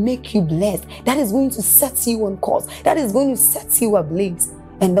going to make you blessed, that is going to set you on course, that is going to set you ablaze.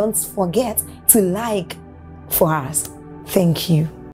 And don't forget to like for us. Thank you.